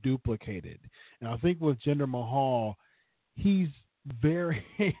cannot be duplicated. And I think with Jinder Mahal, he's very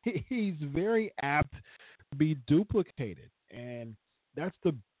apt to be duplicated. And that's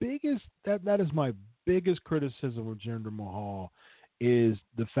the biggest, that is my biggest criticism of Jinder Mahal, is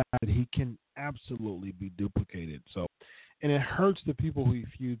the fact that he can absolutely be duplicated. So, and it hurts the people who he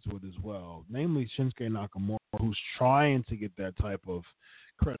feuds with as well, namely Shinsuke Nakamura, who's trying to get that type of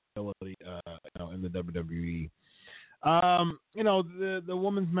credibility in the WWE. The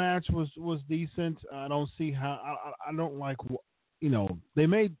women's match was decent. I don't see how I don't like they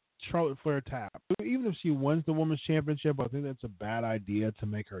made Charlotte Flair tap. Even if she wins the women's championship, I think that's a bad idea to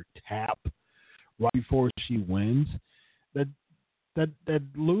make her tap right before she wins. That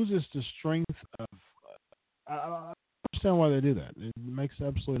loses the strength of. I don't understand why they do that. It makes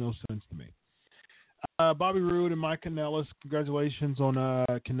absolutely no sense to me. Bobby Roode and Mike Kanellis, congratulations on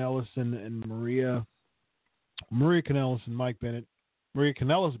Kanellis and Maria Kanellis and Mike Bennett. Maria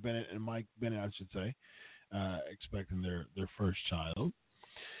Kanellis Bennett and Mike Bennett, I should say, expecting their first child.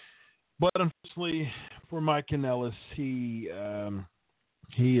 But unfortunately for Mike Kanellis, he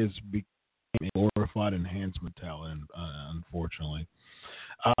has become a glorified enhancement talent, unfortunately.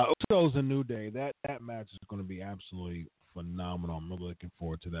 Usos and New Day, that match is going to be absolutely phenomenal. I'm really looking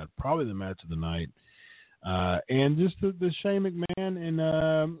forward to that. Probably the match of the night. And just the Shane McMahon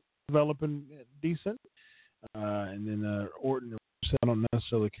and developing decent. And then Orton and say I don't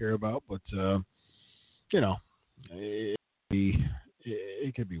necessarily care about, but it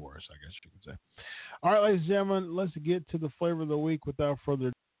could be worse, I guess you could say. All right, ladies and gentlemen, let's get to the flavor of the week without further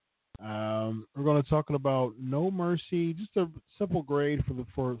ado. We're going to talk about No Mercy, just a simple grade for the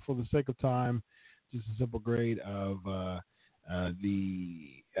sake of time, just a simple grade of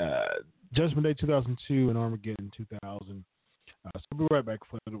the Judgment Day 2002 and Armageddon 2000. So we'll be right back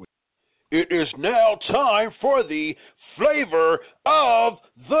for the week. It is now time for the flavor of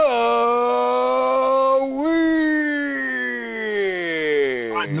the week.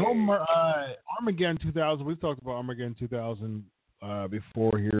 Armageddon 2000. We've talked about Armageddon 2000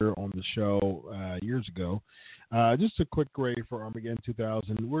 before here on the show years ago. Just a quick grade for Armageddon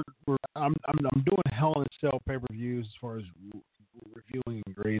 2000. I'm doing Hell in a Cell pay-per-views as far as reviewing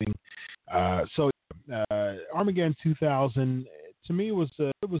and grading. Armageddon 2000 to me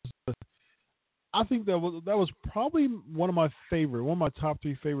I think that was probably one of my top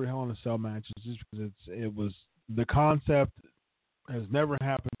 3 favorite Hell in a Cell matches, just because it was the concept has never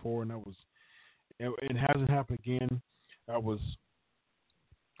happened before, and it hasn't happened again. That was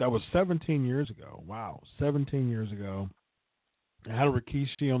 17 years ago. Wow, 17 years ago. I had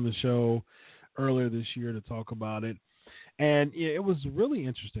Rikishi on the show earlier this year to talk about it, and it was really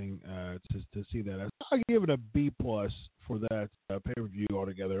interesting to see that. I give it a B+ for that pay-per-view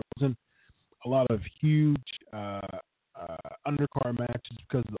altogether. It wasn't a lot of huge undercard matches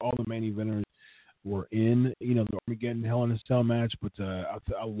because all the main eventers were in, the Armageddon Hell in a Cell match, but I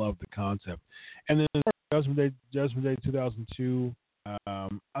love the concept. And then Judgment Day 2002, I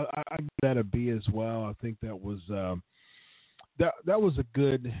give that a B as well. I think that was a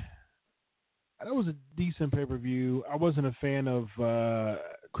decent pay-per-view. I wasn't a fan of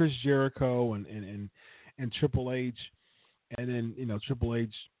Chris Jericho and Triple H, and then Triple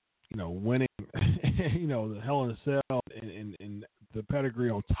H, winning, the Hell in a Cell and the pedigree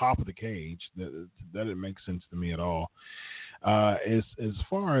on top of the cage. That didn't make sense to me at all. As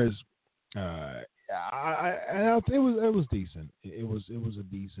far as it was decent. It was a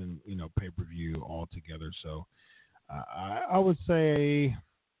decent pay-per-view altogether. So I would say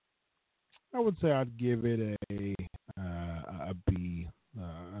I'd give it a B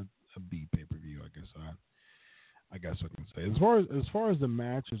pay-per-view. I guess I can say. As far as the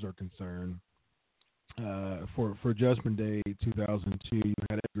matches are concerned, for Judgment Day 2002, you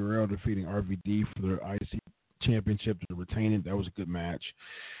had Eddie Guerrero defeating RVD for the IC Championship to retain it. That was a good match.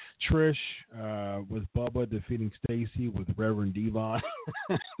 Trish with Bubba defeating Stacy with Reverend Devon.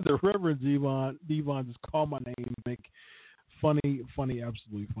 The Reverend Devon just called my name, make funny,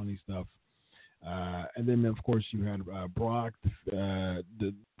 absolutely funny stuff. And then, of course, you had Brock,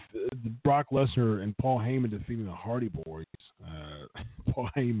 the Brock Lesnar and Paul Heyman defeating the Hardy Boys. Paul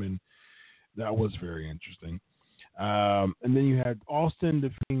Heyman, that was very interesting. And then you had Austin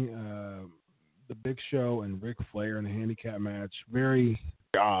defeating the Big Show and Ric Flair in a handicap match. Very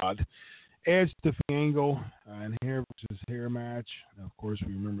odd. Edge defeating Angle and hair versus hair match. Of course,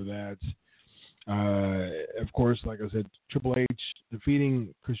 we remember that. Of course, like I said, Triple H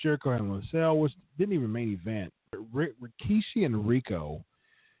defeating Chris Jericho and LaSalle, which didn't even main event. Rikishi and Rico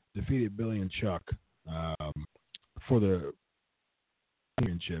defeated Billy and Chuck for the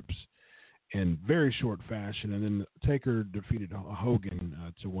championships in very short fashion, and then Taker defeated Hogan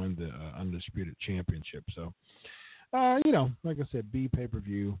to win the Undisputed Championship. So, like I said, B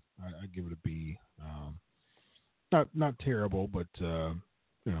pay-per-view. I give it a B. Not terrible, but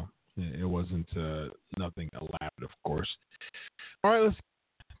it wasn't nothing elaborate, of course. All right, let's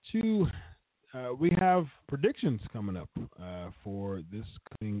get to we have predictions coming up for this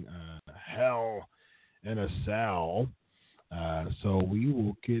coming Hell in a Cell. So we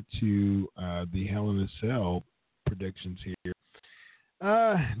will get to the Hell in a Cell predictions here.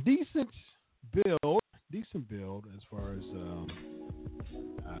 Decent build as far as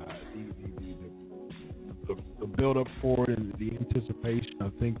the build up for it and the anticipation. I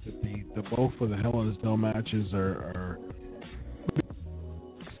think that the both of the Hell in a Cell matches are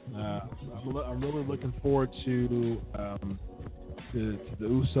I'm really looking forward to the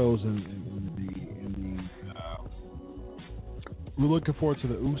Usos and we're looking forward to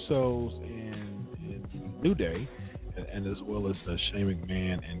the Usos and the New Day, and as well as Shane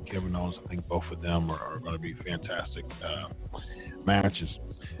McMahon and Kevin Owens. I think both of them are going to be fantastic matches.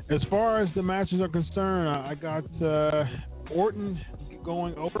 As far as the matches are concerned, I got Orton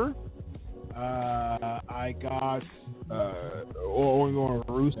going over. I got Orton going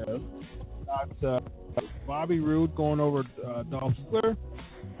over Rusev. I got Bobby Roode going over Dolph Ziggler.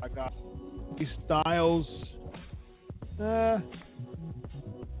 I got Styles.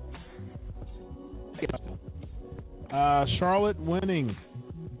 Charlotte winning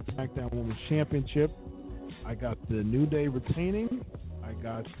SmackDown Women's Championship. I got the New Day retaining. I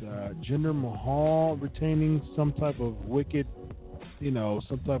got Jinder Mahal retaining some type of wicked,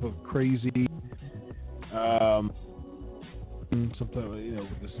 some type of crazy, some type of,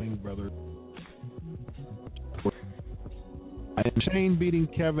 with the Singh brother. And Shane beating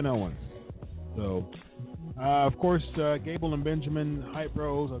Kevin Owens. So, of course, Gable and Benjamin, Hype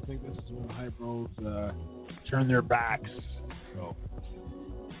Bros. I think this is when the Hype Bros turn their backs. So,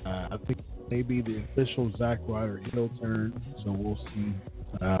 I think maybe the official Zack Ryder heel turn. So we'll see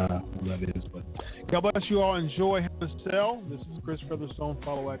who that is. But God bless you all. Enjoy Hell in a Cell. This is Chris Featherstone.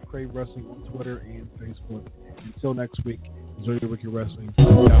 Follow at Crave Wrestling on Twitter and Facebook. Until next week, enjoy your wicked wrestling.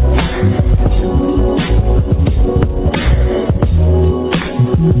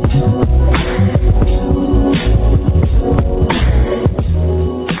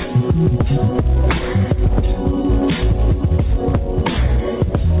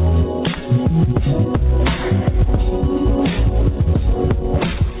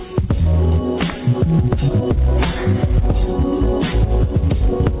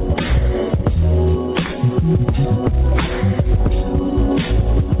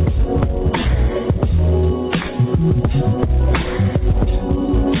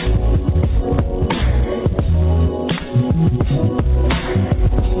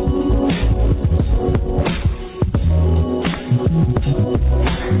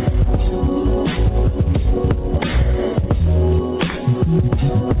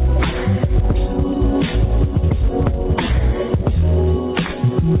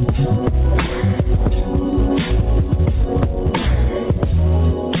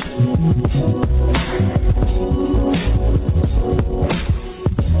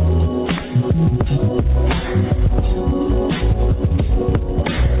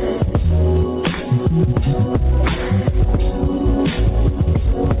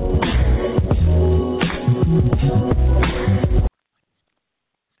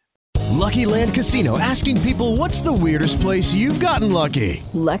 Casino, asking people, what's the weirdest place you've gotten lucky?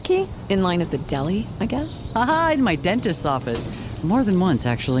 Lucky? In line at the deli, I guess? Aha, in my dentist's office. More than once,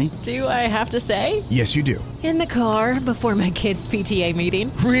 actually. Do I have to say? Yes, you do. In the car before my kids' PTA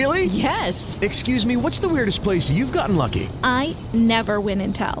meeting. Really? Yes. Excuse me, what's the weirdest place you've gotten lucky? I never win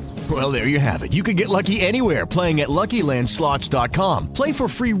and tell. Well, there you have it. You can get lucky anywhere, playing at LuckyLandSlots.com. Play for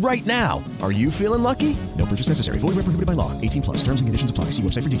free right now. Are you feeling lucky? No purchase necessary. Void where prohibited by law. 18+. Terms and conditions apply. See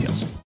website for details.